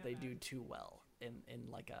imagine that they do too well in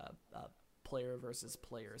like a player versus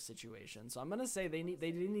player situation. So I'm going to say they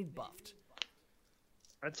need buffed.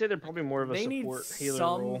 I'd say they're probably more of a They need support healer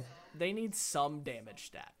some role. they need some damage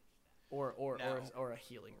stat or Now- a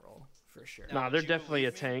healing roll for sure. Now, Nah, would they're you definitely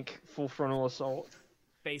a believe me? tank. Full frontal assault.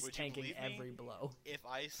 Face would you tanking believe me? every blow. If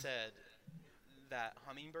I said that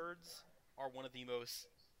hummingbirds are one of the most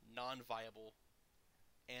non-viable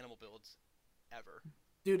animal builds ever.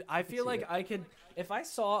 Dude, I feel see like it. I could if I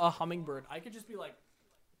saw a hummingbird, I could just be like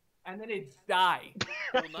and then it'd die.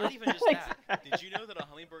 Well, not even just that. Did you know that a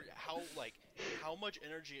hummingbird, how much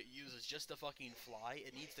energy it uses just to fucking fly?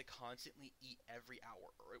 It needs to constantly eat every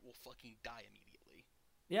hour, or it will fucking die immediately.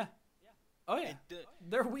 Yeah. Oh yeah.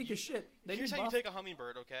 They're weak as shit. They Here's need how you buff. take a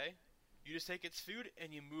hummingbird, okay? You just take its food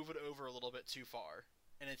and you move it over a little bit too far,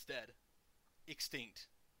 and it's dead, extinct.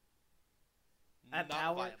 At Not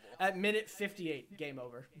power, viable. at minute 58, game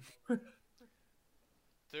over.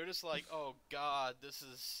 They're just like, oh god, this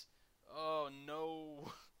is, oh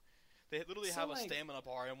no. They literally So, have a like- stamina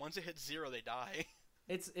bar, and once it hits 0, they die.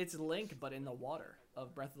 It's Link, but in the water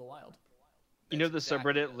of Breath of the Wild. You know the That's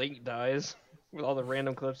exactly subreddit it. Link dies with all the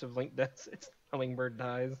random clips of Link deaths. It's Hummingbird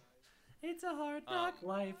dies. It's a hard knock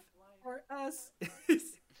life for us.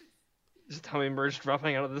 Just hummingbirds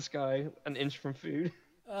dropping out of the sky an inch from food.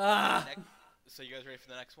 Ah, So you guys ready for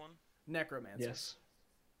the next one? necromancer. Yes.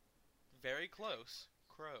 Very close.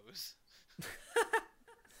 Crows.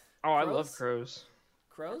 Oh, I love Crows?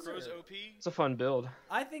 crows. Crows. Crows Are, OP? It's a fun build.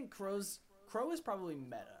 I think Crow is probably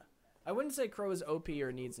meta. I wouldn't say Crow is OP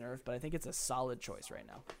or needs nerf, but I think it's a solid choice right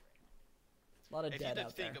now. A lot of If you dead had to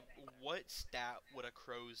out there. think of what stat would a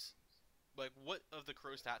crow's, like what of the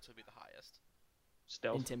crow stats would be the highest?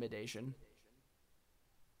 Stealth. Intimidation.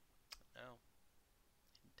 No.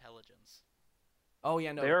 Intelligence. Oh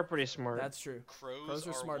yeah, no. They are pretty smart. That's true. Crows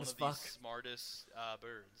are are smart one as of the fuck. smartest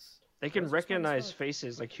birds. They can Crows are smart as recognize fuck.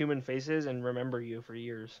 faces, like human faces, and remember you for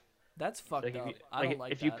years. That's fucked Like up. if you, I don't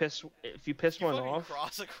like if that. you piss You one fucking off,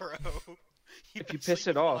 cross a crow. if you piss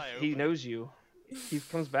it off, he knows. knows you. He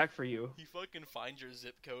comes back for you. He fucking finds your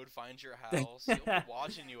zip code, finds your house. He'll be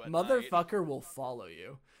watching you at night. Motherfucker will follow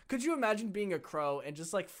you. Could you imagine being a crow and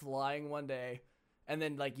just like flying one day, and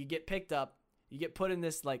then like you get picked up, you get put in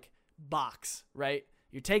this like box, right?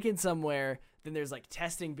 You're taken somewhere. Then there's like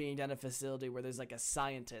testing being done at a facility where there's like a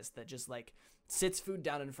scientist that just like sits food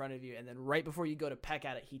down in front of you, and then right before you go to peck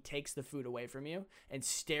at it, he takes the food away from you and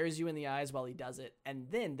stares you in the eyes while he does it, and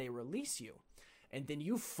then they release you. And then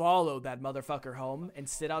you follow that motherfucker home and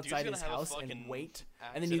sit outside gonna his have a house and fucking wait.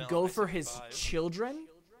 And then you accident go on for his I-75. children.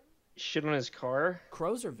 Shit on his car.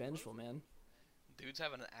 Crows are vengeful, man. Dude's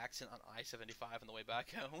having an accident on I-75 on the way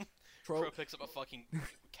back home. Crow, Crow picks up a fucking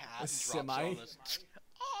cat and drops it semi? on his.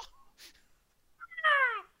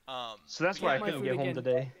 So that's why I my couldn't food get home again.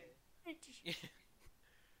 today.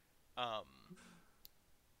 um.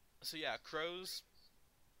 So yeah, crows,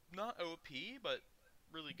 not OP, but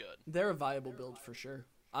really good. they're a viable build for sure.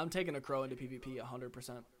 I'm taking a crow into PvP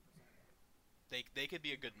 100%. They could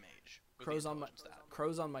be a good mage. with the Crows on my intelligence stat.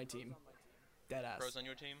 crows on my team. Dead ass. Crows on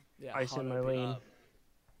your team. Yeah, Ice in my 100%. lane.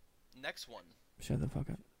 Next one, Shut the fuck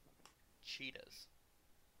up. cheetahs.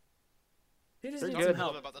 They just They're need Talked some good. a little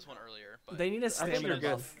help. bit about this one earlier, but They need a think stamina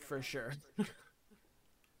they're good. buff for sure.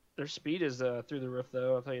 Their speed is through the roof,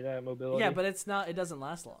 though. I'll tell you that. Mobility. Yeah, but it's not. It doesn't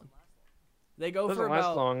last long. They go doesn't for last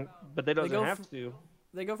about. long. But they doesn't go have f- to.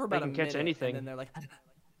 They go for about a can catch minute, anything. and then they're like,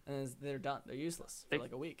 and then they're done. They're useless for They-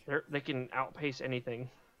 like a week. They can outpace anything.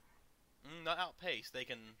 not outpace. They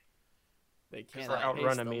can They can't Or outpace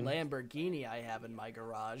outrun, I the mean. Lamborghini I have in my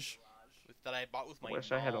garage that I bought with my I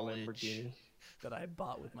wish I had a knowledge. Lamborghini. that I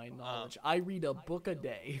bought with my knowledge. I read a book a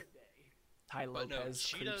day. Ty But no, Lopez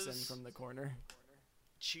creeps in cheetahs- from the corner.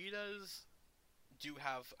 Cheetahs do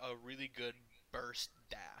have a really good burst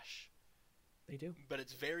dash, They do. but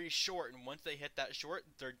it's very short, and once they hit that short,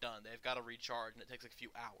 they're done. They've got to recharge, and it takes like a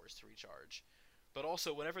few hours to recharge. But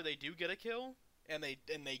also, whenever they do get a kill, and they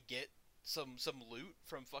get some loot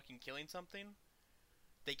from fucking killing something,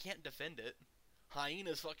 they can't defend it.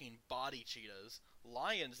 Hyenas fucking body cheetahs.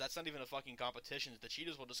 Lions, that's not even a fucking competition. The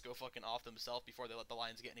cheetahs will just go fucking off themselves before they let the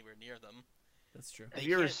lions get anywhere near them. That's true. They Have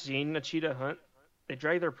you ever can't- seen a cheetah hunt? They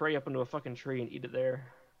drag their prey up into a fucking tree and eat it there.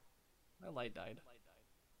 My light died.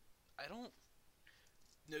 I don't.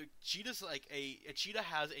 No, cheetahs like a cheetah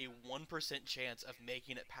has a 1% chance of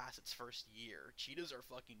making it past its first year. Cheetahs are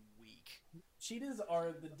fucking weak. Cheetahs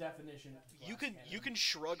are the definition. Of You can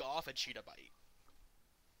shrug off a cheetah bite.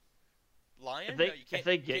 Lion, If they no, you can't. if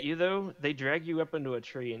they get you though, they drag you up into a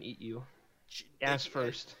tree and eat you. they Ass eat-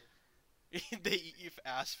 first. they eat you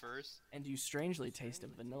ass first. And you strangely taste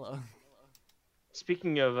of vanilla.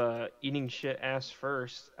 Speaking of eating shit ass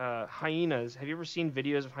first, hyenas. Have you ever seen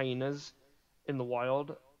videos of hyenas in the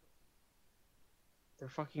wild? They're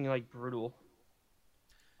fucking like brutal.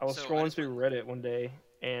 I was So, I scrolling just through Reddit one day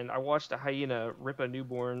and I watched a hyena rip a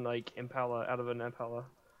newborn like impala out of an impala.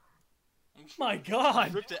 My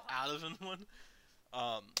God. Ripped it out of one.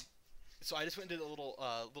 So I just went and did a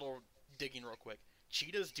little digging real quick.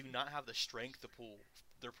 Cheetahs do not have the strength to pull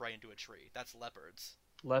their prey into a tree. That's leopards.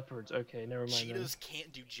 Leopards, okay, never mind. Cheetahs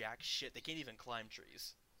can't do jack shit. They can't even climb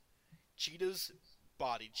trees. Cheetahs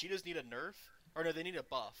need a nerf, or no, they need a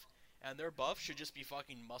buff, and their buff should just be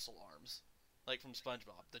fucking muscle arms, like from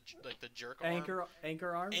SpongeBob, the jerk arm. Anchor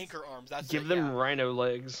arms. Anchor arms. That's Give it, them yeah. rhino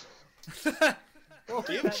legs. Well,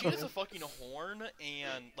 Give that- cheetahs a fucking horn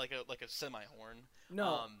and like a semi-horn.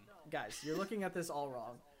 No, guys, you're looking at this all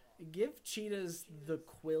wrong. Give cheetahs the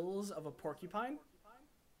quills of a porcupine.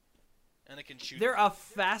 And it can shoot. They're a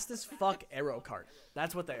fast as fuck arrow cart.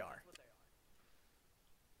 That's what they are.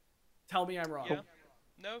 Tell me I'm wrong. Yeah.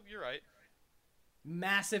 No, you're right.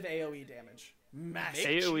 Massive AoE damage. Massive.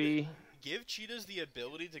 Make AoE. Give cheetahs the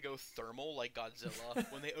ability to go thermal like Godzilla.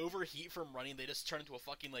 When they overheat from running, they just turn into a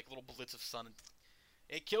fucking like little blitz of sun.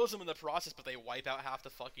 It kills them in the process, but they wipe out half the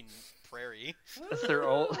fucking prairie. That's their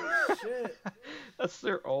ult. Oh, shit. That's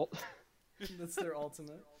their ult. That's their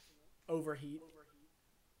ultimate. Overheat.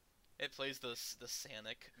 It plays the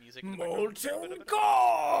Sanic music. in the background. Molten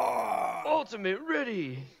core! Ultimate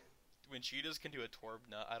ready. When cheetahs can do a Torb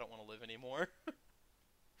Nut, I don't want to live anymore.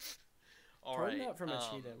 All Torb right. nut from a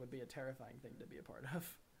cheetah would be a terrifying thing to be a part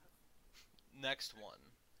of. Next one.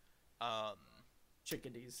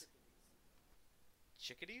 Chickadees.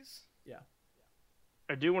 Chickadees? Yeah.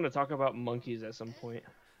 I do want to talk about monkeys at some point.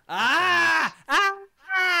 Ah! Ah!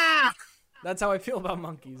 Ah! That's how I feel about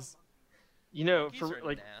monkeys. You know, Monkeys for are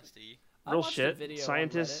like nasty. I real watched a shit, video on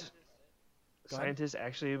scientists Go ahead. scientists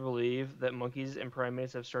actually believe that monkeys and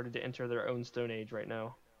primates have started to enter their own stone age right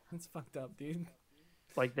now. That's fucked up, dude.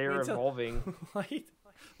 Like they're Wait till- evolving.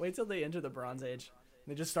 Wait till they enter the Bronze Age.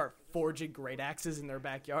 They just start forging great axes in their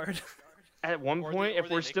backyard. At one Or point, they if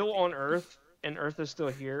we're make still a- on Earth and Earth is still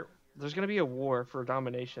here, there's gonna be a war for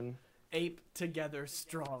domination. Ape together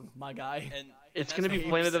strong, my guy. And It's that's gonna the be funny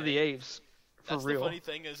Planet of thing. the Apes. For That's real. the funny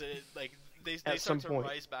thing is it like they At start some to point.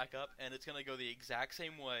 rise back up, and it's gonna go the exact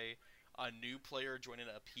same way a new player joining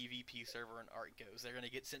a PvP server in Art goes. They're gonna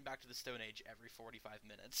get sent back to the Stone Age every 45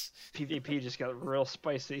 minutes. PvP just got real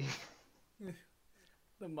spicy.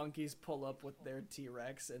 The monkeys pull up with their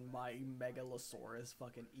T-Rex, and my Megalosaurus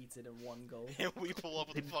fucking eats it in one go. And we pull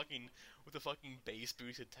up with the fucking base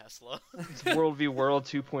boosted Tesla. It's World v World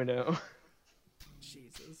 2.0.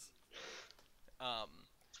 Jesus.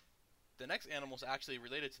 The next animal's actually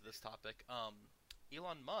related to this topic.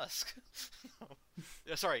 Elon Musk.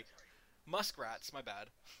 Yeah, sorry, muskrats. My bad.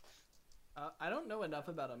 I don't know enough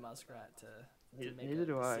about a muskrat to make Neither a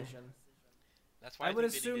do I. decision. That's why I would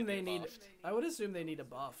think assume they they need. need. to be buffed. I would assume they need a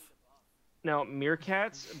buff. Now,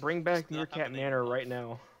 meerkats, bring back It's not Meerkat happening Manor enough. right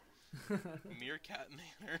now. Meerkat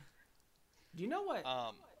Manor. Do you know what?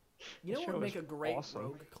 You know That what show would make is a great awesome.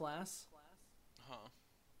 rogue class? Huh.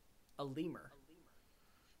 A lemur.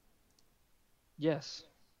 Yes.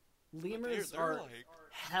 Lemurs They're are like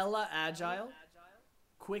hella agile,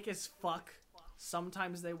 quick as fuck.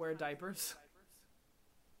 Sometimes they wear diapers.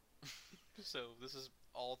 so. This is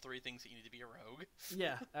all three things that you need to be a rogue.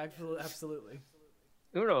 Yeah, absolutely.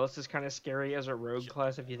 Who knows? This is kind of scary as a rogue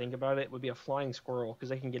class if you think about it. Would be a flying squirrel because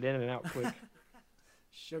they can get in and out quick.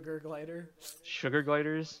 Sugar glider. Sugar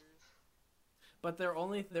gliders. But their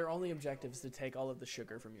only objective is to take all of the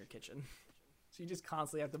sugar from your kitchen. So you just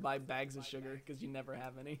constantly have to buy bags of sugar because you never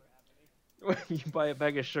have any. You buy a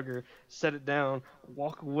bag of sugar, set it down,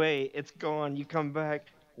 walk away, it's gone. You come back.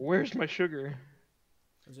 Where's my sugar?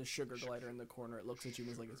 There's a sugar glider in the corner. It looks at you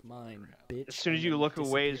and is like, "It's mine, bitch." As soon as and you then look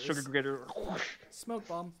away, the disappears. sugar glider. Smoke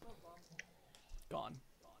bomb. Gone.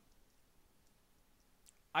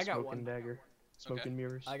 I got Smoking one. dagger. Smoking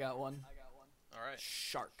mirrors. I got one. All right.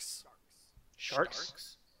 Sharks.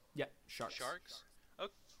 Sharks? Yeah, sharks. Sharks. Oh,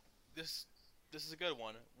 this is a good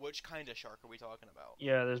one. Which kind of shark are we talking about?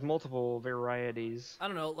 Yeah, there's multiple varieties. I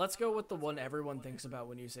don't know. Let's go with the one everyone thinks about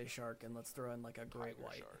when you say shark, and let's throw in like a great Tiger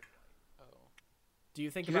white. shark. Oh. Do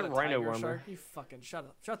you think You about a get rhino tiger armor. shark? You fucking shut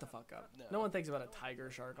the fuck up. No. No one thinks about a tiger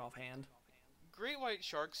shark offhand. Great white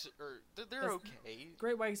sharks are they're That's- okay.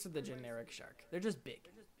 Great whites are the generic shark. They're just big.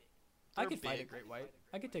 I They're could fight a big. great white.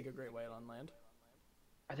 I could take a great white on land.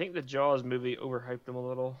 I think the Jaws movie overhyped them a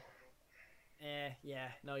little. Yeah.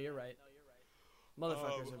 No, you're right.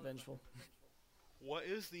 Motherfuckers Oh. are vengeful. What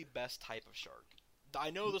is the best type of shark? I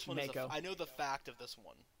know this one is. Mako. I know the fact of this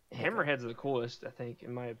one. Hammerheads are the coolest, I think,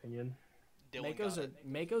 in my opinion. Dylan Makos got are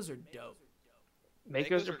it. Makos are dope.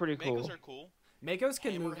 Makos are pretty cool. Makos are cool. Makos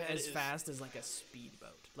can move Hammerhead as is- fast as like a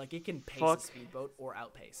speedboat. Like it can pace Fuck. a speedboat or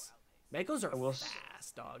outpace. Makos are I will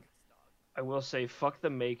fast, dog. I will say, fuck the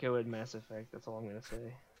Mako in Mass Effect. That's all I'm gonna say.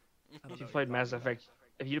 I don't If know you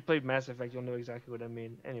played Mass Effect, you'll know exactly what I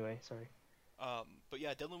mean. Anyway, sorry. But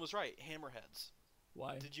yeah, Dylan was right. Hammerheads.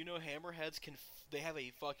 Why? Did you know hammerheads they have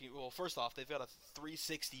a fucking well? First off, they've got a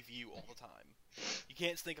 360 view all the time. You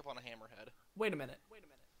can't sneak up on a hammerhead. Wait a minute.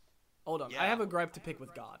 Hold on. I Yeah. have a gripe to pick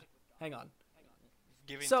with God. Hang on.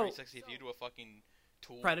 Giving So- 360 view to a fucking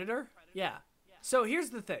tool. Predator? Yeah. So here's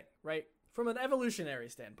the thing, right? From an evolutionary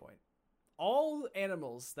standpoint, all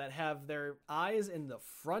animals that have their eyes in the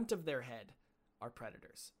front of their head are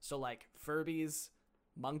predators. So like Furbies,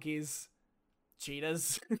 monkeys,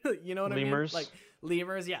 cheetahs, you know what Lemurs. I mean? Like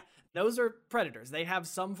lemurs, yeah. Those are predators. They have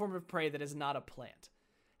some form of prey that is not a plant.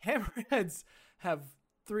 Hammerheads have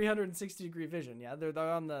 360-degree vision, yeah? They're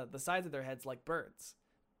on the sides of their heads like birds.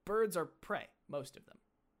 Birds are prey, most of them.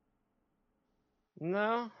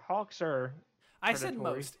 No, hawks are. I said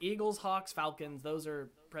Predatory. most. Eagles, hawks, falcons, those are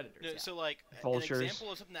predators. No, Yeah. so like Vultures. an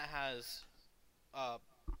example of something that has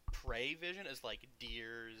prey vision is like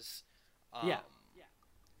deers. Yeah.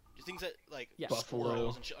 Things that like Yeah. Buffalo.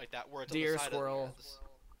 squirrels and shit like that, where it's Deer, on the side squirrel. of the heads.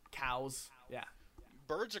 Cows. Yeah.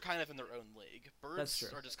 Birds are kind of in their own league. Birds That's true.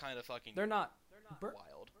 are just kind of fucking They're not.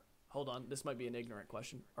 wild. Hold on. This might be an ignorant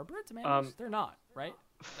question. Are birds mammals? They're not, right?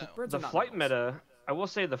 No. Birds The are not flight mammals. meta, I will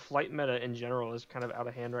say the flight meta in general is kind of out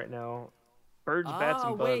of hand right now. Birds, bats,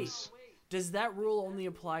 and wait. bugs. Does that rule only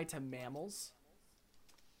apply to mammals?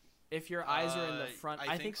 If your eyes are in the front,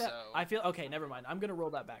 I I think that so. I feel okay. Never mind. I'm gonna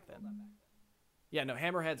roll that back then. Yeah, no.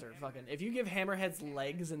 Hammerheads are fucking. If you give hammerheads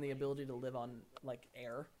legs and the ability to live on like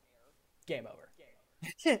air, game over.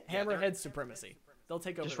 Hammerhead supremacy. They'll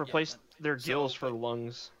take over. Just the replace government. their gills So, for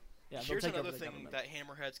lungs. Yeah, they'll Here's take another over the thing government. that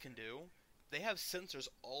hammerheads can do. They have sensors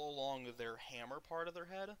all along their hammer part of their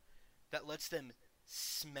head that lets them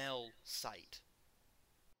smell sight.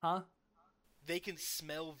 Huh? They can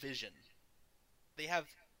smell vision. They have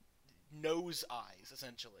nose eyes,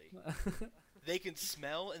 essentially. They can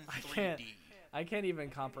smell in 3D. I can't even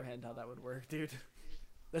comprehend how that would work, dude.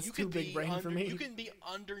 That's You too could big be brain for me. You can be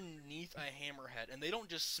underneath a hammerhead, and they don't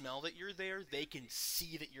just smell that you're there; they can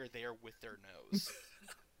see that you're there with their nose.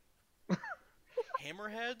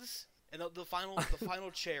 Hammerheads, and the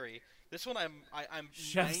final cherry. This one I'm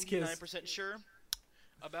Chef's kiss. 99% sure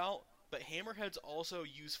about, but hammerheads also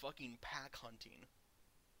use fucking pack hunting,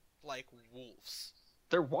 like wolves.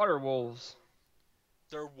 They're water wolves.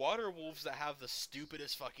 They're water wolves that have the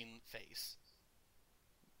stupidest fucking face,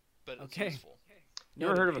 but it's Okay. useful. You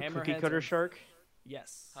ever heard of a cookie Hammerheads cutter are- shark?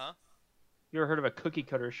 Yes. Huh? You ever heard of a cookie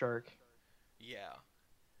cutter shark? Yeah.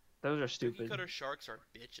 Those are Cookie stupid. cutter sharks are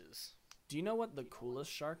bitches. Do you know what the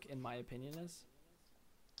coolest shark, in my opinion, is?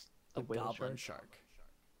 The A whale goblin shark.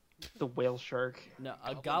 shark. The whale shark. No,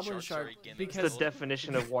 a Goblin goblin sharks are shark again It's because the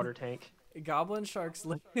definition of water tank. goblin sharks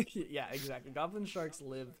live. Yeah, exactly. Goblin sharks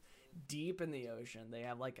live deep in the ocean. They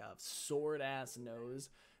have like a sword ass nose,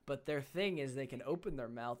 but their thing is they can open their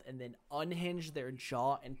mouth and then unhinge their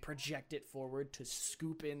jaw and project it forward to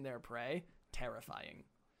scoop in their prey. Terrifying.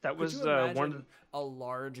 That Could was you imagine one. Of, a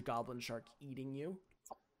large goblin shark eating you?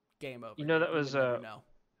 Game over. You know, dude. that was, would never know.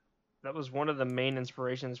 that was one of the main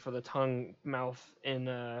inspirations for the tongue mouth in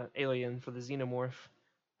Alien for the xenomorph.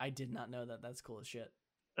 I did not know that. That's cool as shit.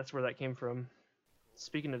 That's where that came from.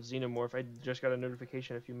 Speaking of xenomorph, I just got a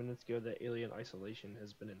notification a few minutes ago that Alien Isolation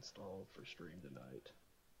has been installed for stream tonight.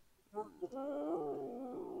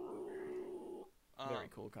 Very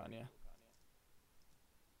cool, Kanye.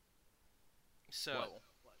 So,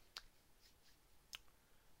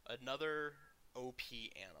 another OP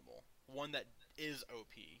animal, one that is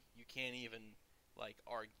OP. You can't even like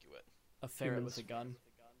argue it. A ferret Humans. with a gun.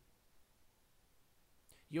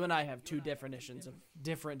 You and I have two definitions of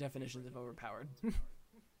overpowered.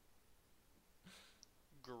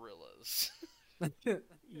 Gorillas.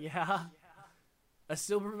 Yeah. A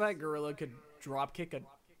silverback gorilla could drop kick a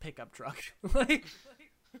pickup truck. Like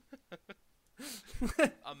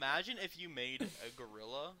Imagine if you made a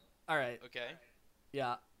gorilla, all right. okay,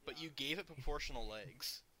 Yeah. but you gave it proportional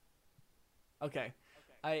legs. Okay.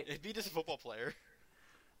 I It'd be just a football player.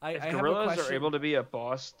 If have a gorillas are question. able to be a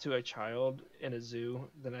boss to a child in a zoo,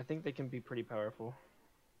 then I think they can be pretty powerful.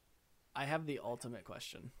 I have the ultimate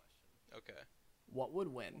question. Okay. What would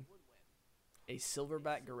win? A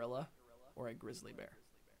silverback gorilla or a grizzly bear?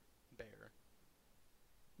 Bear.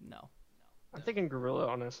 No. I'm thinking gorilla,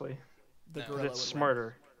 honestly. The No. 'Cause gorilla it's would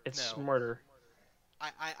smarter. It's No. smarter.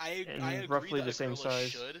 I And agree roughly that the a same gorilla size.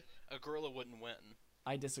 should. A gorilla wouldn't win. win.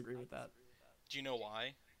 I disagree with that. Do you know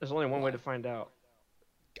why? There's only one way Why? to find out.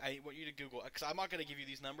 I want you to Google, because I'm not going to give you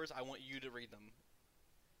these numbers. I want you to read them.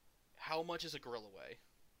 How much is a gorilla weigh?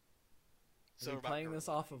 Are we about playing this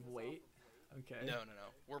gorilla. off of weight? Okay. No.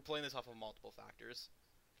 We're playing this off of multiple factors.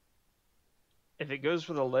 If it goes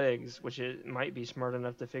for the legs, which it might be smart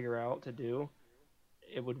enough to figure out to do,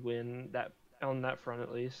 it would win that on that front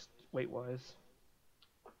at least, weight wise.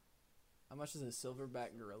 How much does a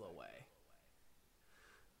silverback gorilla weigh?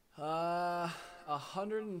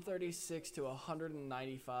 136 to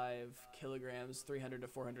 195 kilograms, 300 to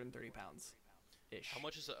 430 pounds, ish. How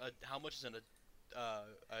much is an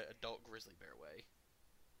adult grizzly bear weigh?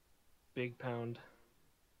 Big pound.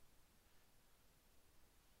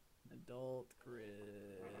 Adult grizzly.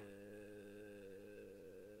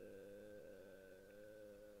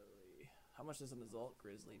 How much does an adult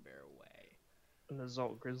grizzly bear weigh? An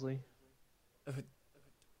adult grizzly.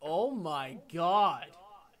 Oh my god!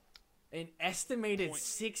 An estimated Point-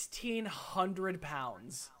 1,600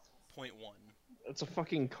 pounds. 0.1. That's a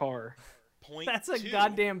fucking car. Point That's a two.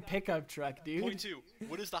 goddamn pickup truck, dude. Point 2.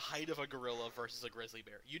 What is the height of a gorilla versus a grizzly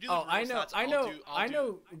bear? You do the Oh, I gorilla know, stats, I I'll know, do- I'll I do-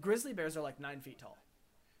 know. Grizzly bears are like 9 feet tall.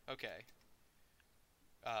 Okay.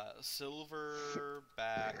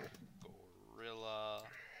 Silverback gorilla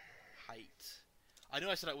height. I know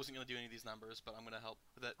I said I wasn't going to do any of these numbers, but I'm going to help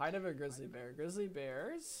with it. Height of a grizzly bear. Grizzly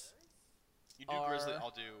bears. You do grizzly, are-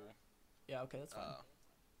 I'll do Yeah, okay, that's fine.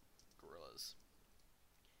 gorillas.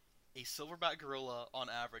 A silverback gorilla on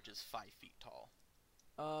average is 5 feet tall.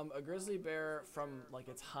 A grizzly bear from like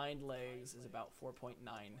its hind legs is about 4.9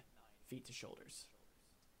 feet to shoulders.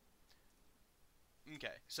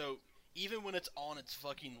 Okay, so even when it's on its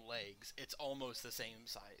fucking legs, it's almost the same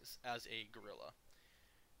size as a gorilla.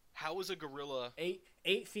 How is a gorilla?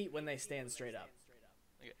 8 feet when they stand straight up.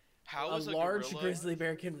 Okay, how A is a large gorilla? grizzly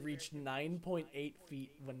bear can reach 9.8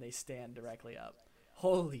 feet when they stand directly up.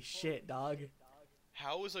 Holy shit, dog.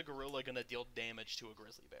 How is a gorilla gonna deal damage to a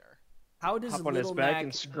grizzly bear? How does Hop on his Little back Mac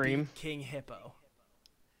and scream. beat King Hippo?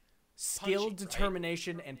 Skill, Punching, right?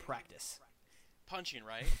 determination, and practice. Punching,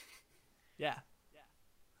 right? Yeah.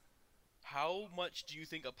 How much do you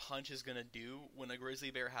think a punch is gonna do when a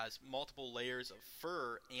grizzly bear has multiple layers of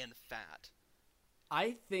fur and fat?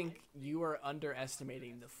 I think you are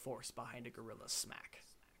underestimating the force behind a gorilla's smack.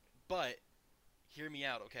 But hear me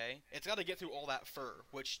out, okay? It's got to get through all that fur,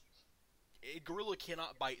 which a gorilla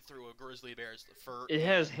cannot bite through a grizzly bear's fur. It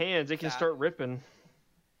has hands. It can Fat. start ripping.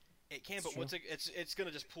 It can, It's but true. it's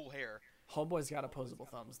gonna just pull hair. Homeboy's got opposable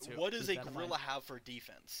thumbs too. What does a Keep that in gorilla mind. have for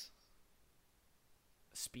defense?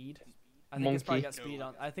 Speed. I think it's probably Monkey. got speed No.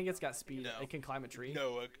 on. I think it's got speed. No. It can climb a tree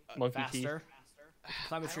No, Monkey teeth. faster. It can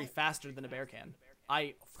climb a tree faster than a bear can.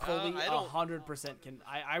 I fully I don't- 100% can.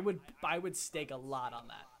 I would stake a lot on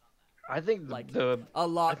that. I think Like, the A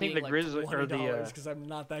lot. I think being the like grizzly- or the, $20 because I'm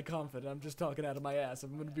not that confident. I'm just talking out of my ass.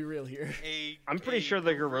 I'm gonna be real here. I'm pretty sure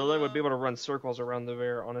the gorilla would be able to run circles around the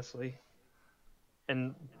bear, honestly,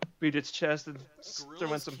 and beat its chest and throw in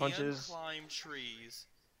Gorillas some can punches. climb trees,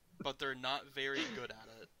 but they're not very good at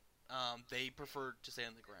it. They prefer to stay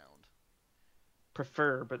on the ground.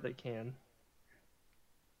 Prefer, but they can.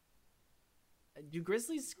 Do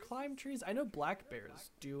grizzlies climb trees? I know black bears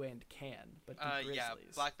do and can, but do grizzlies? Yeah,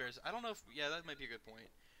 black bears. I don't know if that might be a good point.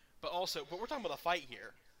 But we're talking about a fight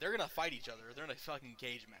here. They're gonna fight each other. They're in a fucking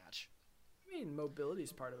cage match. I mean, mobility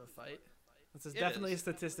is part of a fight. This is It definitely is. a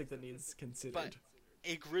statistic that needs considered. But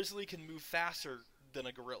a grizzly can move faster than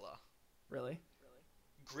a gorilla. Really?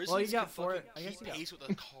 Grizzlies got can four- fucking I guess keep you got- pace with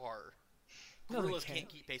a car. No, they Gorillas can't. can't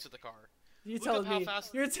keep pace with a car. You Look telling up how me?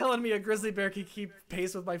 fast- You're telling me a grizzly bear can keep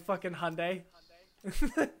pace with my fucking Hyundai?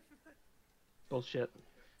 Bullshit.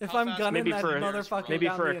 If How I'm fast- gunning Maybe that for a- motherfucker maybe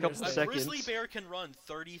down for the a couple interstate. A seconds. grizzly bear can run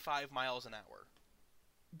 35 miles an hour.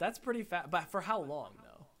 That's pretty fast. But for how long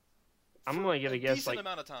though? I'm only gonna A guess decent like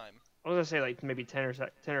amount of time. I was gonna say like maybe 10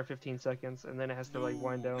 or 15 seconds, and then it has to like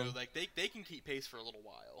wind down. No, like they can keep pace for a little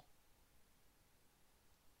while.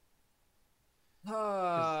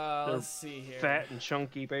 they're Let's see here. Fat and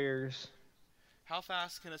chunky bears. How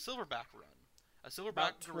fast can a silverback run? A silverback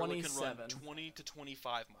About gorilla can run 27. 20 to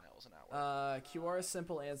 25 miles an hour. QR's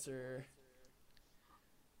simple answer.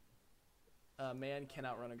 A man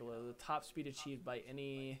cannot run a gorilla. The top speed achieved by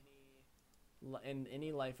in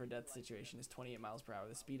any life or death situation is 28 miles per hour.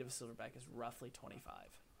 The speed of a silverback is roughly 25.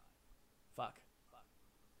 Fuck.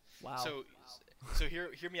 Wow. So hear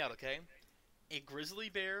me out, okay? A grizzly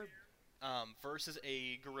bear versus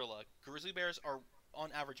a gorilla. Grizzly bears are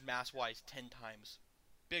on average mass-wise 10 times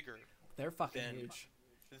bigger they're fucking then- huge.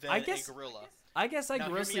 than I guess- a gorilla. I guess I Now,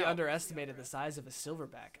 hear me grossly out. underestimated the size of a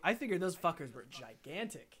silverback. I figured those fuckers were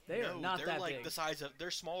gigantic. They are No, not they're that like big. the size of. They're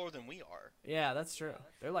smaller than we are. Yeah, that's true.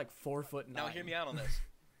 They're like 4'9". Now hear me out on this.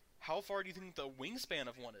 How far do you think the wingspan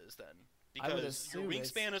of one is then? I would Because your assume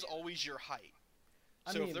it's- wingspan is always your height.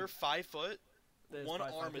 I So mean, if they're 5 foot, There's one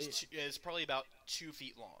probably arm 5 is feet. is probably about 2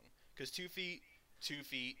 feet long. Because 2 feet, 2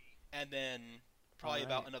 feet, and then probably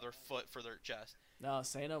about Alright. another foot for their chest. No,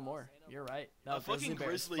 say no more. You're right. No, A fucking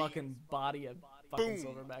bears grizzly- fucking body a fucking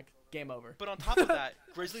Boom. silverback. Game over. But on top of that,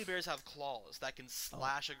 grizzly bears have claws that can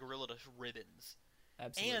slash a gorilla to ribbons.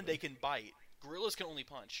 Absolutely. And they can bite. Gorillas can only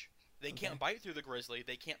punch. They Okay. can't bite through the grizzly.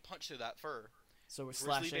 They can't punch through that fur. So we're Grizzly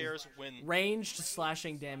slashing bears win. ranged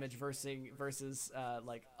slashing damage versus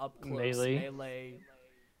like up close Melee. melee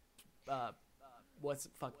what's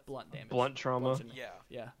blunt damage? Blunt trauma. Bludgeoning. Yeah.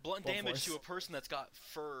 Yeah. Blunt damage to force. a person that's got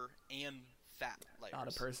fur and fat layers. Not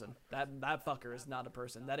a person. That fucker is not a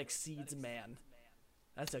person. That exceeds man.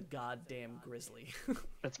 That's a goddamn grizzly.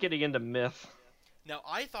 That's getting into myth. Now,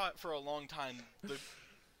 I thought for a long time the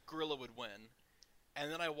gorilla would win,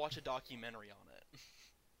 and then I watched a documentary on it,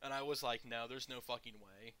 and I was like, no, there's no fucking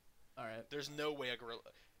way. All right. There's no way a gorilla.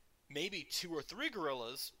 Maybe 2 or 3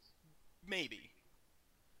 gorillas, maybe.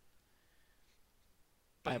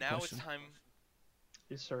 I But have a now question. it's time.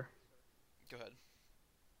 Yes, sir. Go ahead.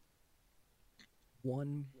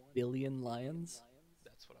 1 billion lions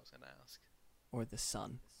That's what I was gonna ask. or the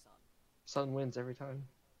sun? Sun wins every time.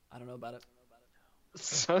 I don't know about it.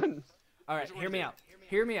 Sun. All right, Which one hear is me it? out.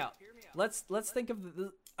 Hear me out. Let's think of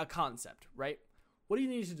a concept, right? What do you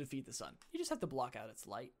need to defeat the sun? You just have to block out its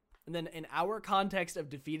light. And then in our context of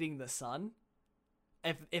defeating the sun,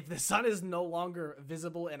 if the sun is no longer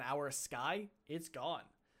visible in our sky, it's gone.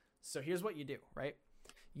 So here's what you do, right?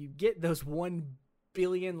 You get those 1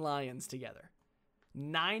 billion lions together.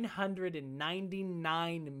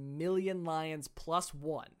 999 million lions plus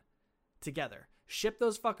 1 together. Ship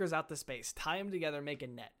those fuckers out to space. Tie them together, make a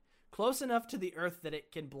net. Close enough to the Earth that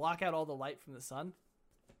it can block out all the light from the sun.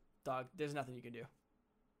 Dog, there's nothing you can do.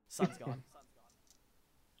 Sun's gone.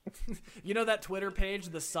 You know that Twitter page,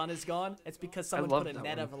 The Sun is Gone? It's because someone love put a that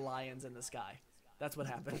net one. of lions in the sky. That's what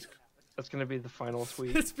happened. That's gonna be the final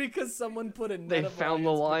tweet. It's because someone put a net They of found the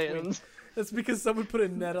lions. lions. That's because someone put a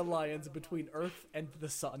net of lions between Earth and the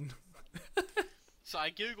sun. So I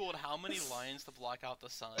googled how many lions to block out the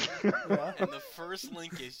sun, Yeah. and the first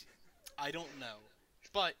link is, I don't know,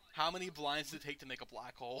 but how many blinds does it take to make a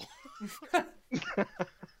black hole?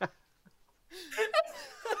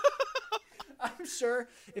 I'm sure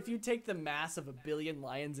if you take the mass of 1 billion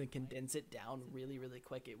lions and condense it down really, really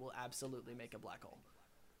quick, it will absolutely make a black hole.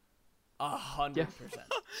 100%.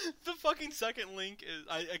 The fucking second link is,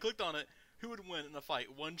 I clicked on it. Who would win in a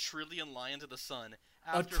fight? 1 trillion lions to the sun.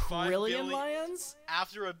 A trillion lions?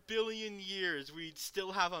 After 1 billion years, we'd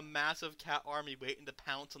still have a massive cat army waiting to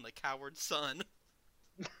pounce on the coward sun.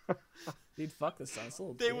 Dude, fuck the sun. It's a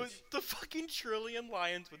little They bitch. would, the fucking trillion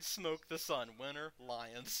lions would smoke the sun. Winner,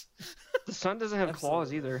 lions. The sun doesn't have claws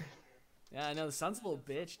Absolutely. either. Yeah, I know. The sun's a little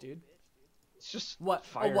bitch, dude. It's just What?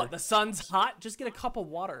 fire. Oh, what? The sun's hot? Just get a cup of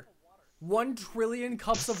water. 1 trillion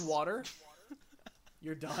cups of water?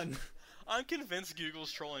 You're done. I'm convinced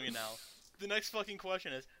Google's trolling me now. The next fucking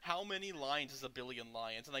question is, how many lions is 1 billion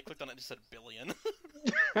lions? And I clicked on it and it just said billion.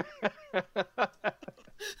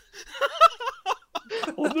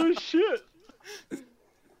 Oh no shit.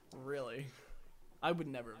 Really? I would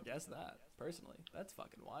never have guessed that, personally. That's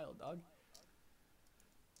fucking wild, dog.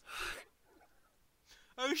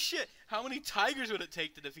 Oh shit! How many tigers would it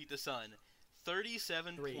take to defeat the sun?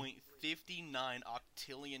 37.59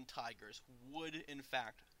 octillion tigers would, in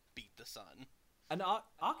fact, beat the sun. An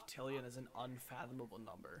octillion is an unfathomable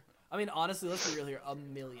number. I mean, honestly, let's be real here.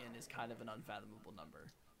 1 million is kind of an unfathomable number.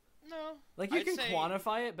 No. Like, you I'd can say-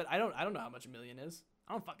 quantify it, but I don't know how much 1 million is.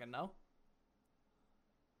 I don't fucking know.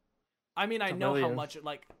 I mean, I It's a know how million. much,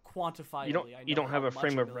 like, quantifiably. You don't. I know You don't have how a much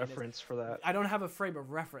frame of million is. reference for that. I don't have a frame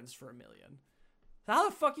of reference for 1 million. So how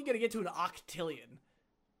the fuck you gonna get to an octillion?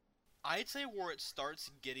 I'd say where it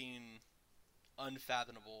starts getting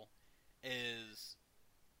unfathomable is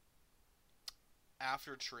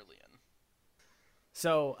after trillion.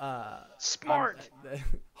 So, Smart.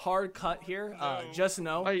 hard cut here. No. Just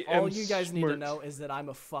know, I all am you guys need to smart. know is that I'm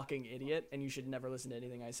a fucking idiot, and you should never listen to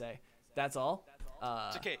anything I say. That's all.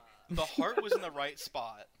 It's okay. The heart was in the right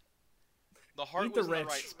spot. The heart Eat the was in the rich.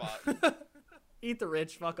 right spot. Eat the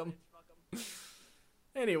rich, fuck them.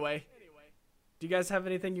 Anyway, do you guys have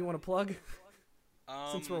anything you want to plug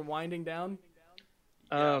since we're winding down?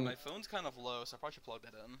 Yeah, Um, my phone's kind of low, so I probably should plug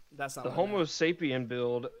that in. That's not The what I Homo meant. sapien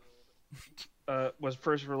build was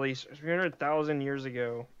first released 300,000 years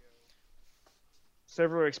ago.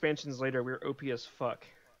 Several expansions later, we were OP as fuck.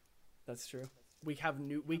 That's true. We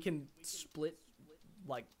can split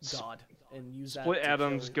like God and use that. Split to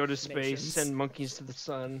atoms, kill go to space, nations. send monkeys to the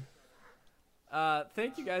sun.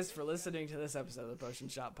 Thank you guys for listening to this episode of the Potion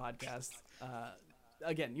Shop Podcast.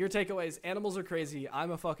 Again, your takeaways: animals are crazy.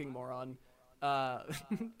 I'm a fucking moron.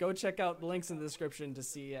 Go check out the links in the description to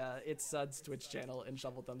see It's Sud's Twitch channel and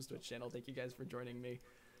Shovel Thumb's Twitch channel. Thank you guys for joining me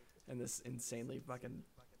in this insanely fucking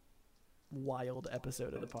wild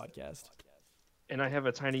episode of the podcast. And I have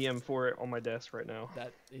a tiny M4 on my desk right now.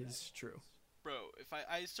 That is true. Bro, if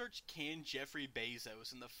I searched can Jeffrey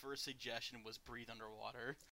Bezos and the first suggestion was breathe underwater.